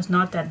album is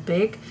not that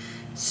big.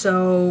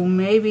 So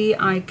maybe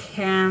I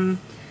can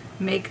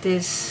make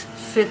this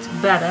fit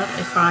better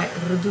if I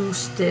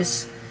reduce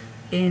this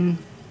in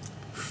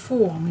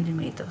 4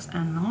 millimeters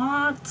and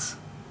not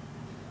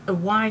a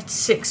wide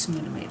 6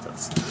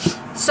 millimeters.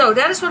 So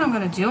that is what I'm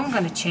going to do. I'm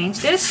going to change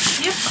this.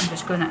 Yep, I'm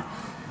just going to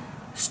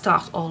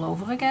start all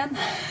over again.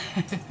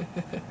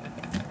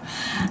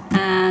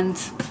 And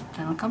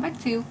then I'll come back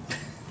to you.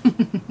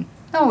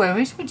 No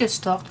worries, we just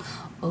start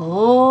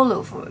all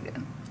over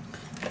again.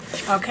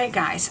 Okay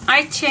guys,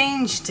 I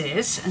changed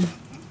this, and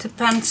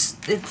depends,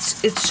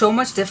 it's so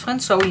much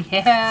different. So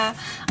yeah,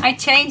 I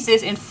changed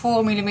this in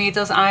 4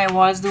 millimeters. I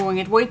was doing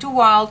it way too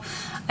wild.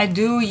 I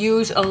do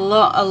use a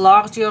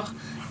larger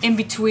in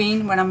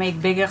between when I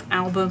make bigger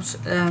albums.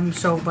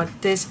 But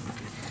this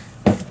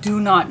do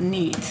not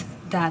need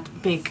that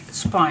big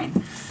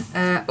spine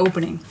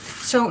opening.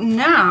 So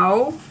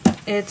now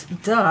it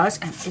does,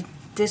 and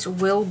this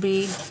will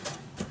be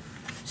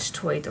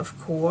straight of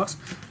course,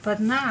 but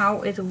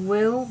now it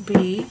will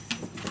be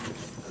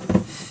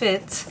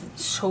fit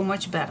so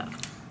much better.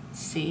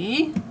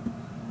 See?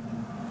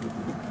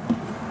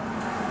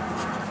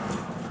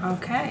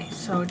 Okay,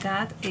 so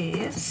that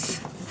is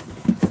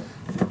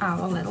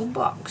our little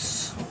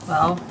box.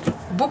 Well,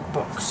 book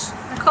box.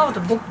 I call it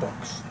a book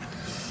box.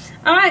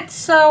 Alright,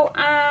 so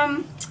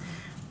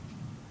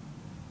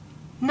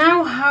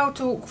now how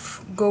to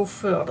go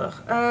further.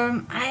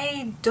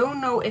 I don't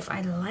know if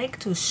I like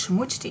to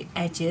smooch the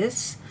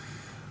edges,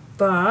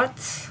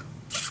 but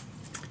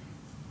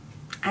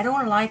I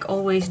don't like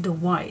always the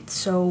white.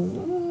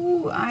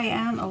 So I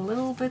am a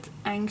little bit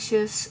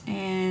anxious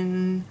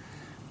in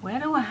where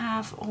do I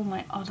have all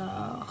my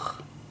other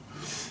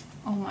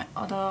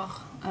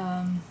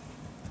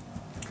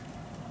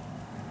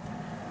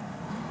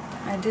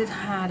I did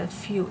had a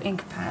few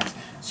ink pads.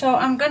 So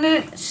I'm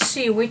gonna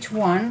see which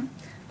one.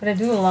 But I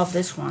do love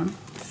this one.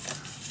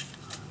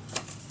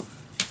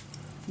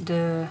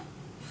 The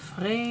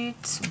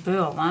Freight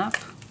Burlap.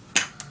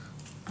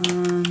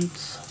 And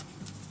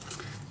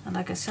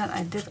like I said,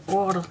 I did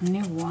order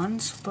new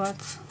ones,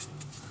 but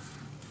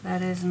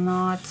that is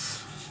not.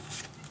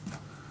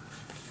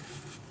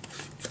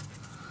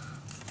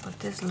 But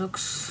this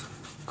looks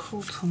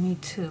cool to me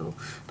too.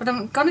 But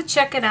I'm gonna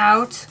check it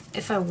out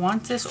if I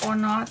want this or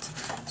not.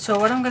 So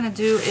what I'm gonna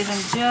do is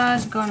I'm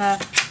just gonna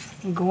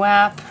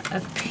grab a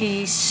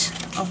piece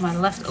of my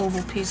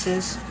leftover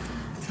pieces,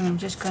 and I'm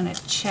just gonna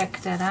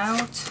check that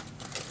out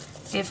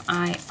if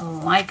I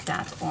like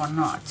that or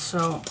not.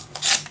 So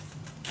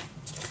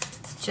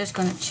just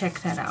gonna check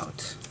that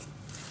out.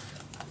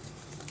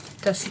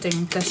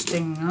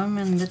 Testing, I'm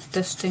in the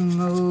testing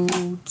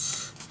mode.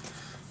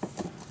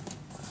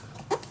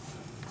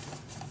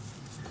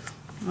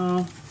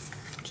 Well,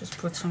 just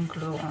put some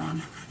glue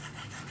on.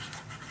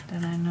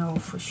 Then I know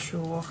for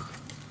sure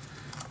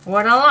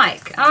what I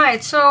like.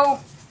 Alright,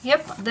 so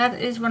yep, that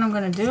is what I'm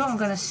gonna do. I'm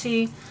gonna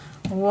see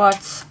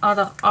what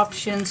other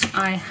options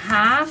I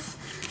have.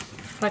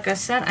 Like I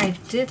said, I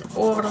did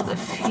order a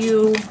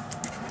few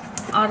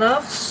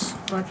others,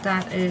 but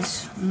that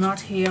is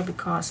not here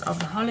because of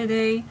the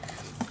holiday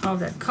of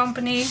that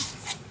company.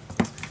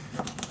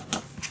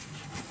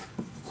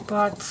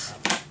 But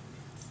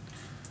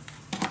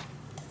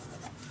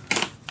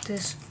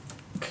this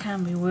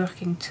can be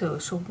working too.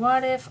 So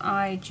what if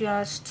I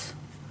just,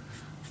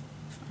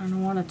 I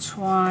want to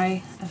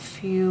try a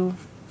few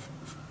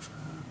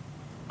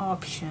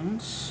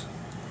options.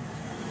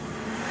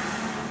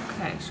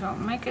 Okay, so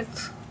make it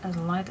as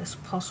light as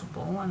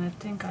possible, and I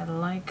think I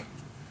like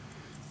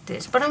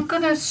this, but I'm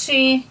gonna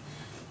see.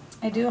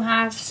 I do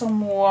have some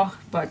more,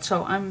 but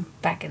so I'm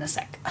back in a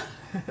sec.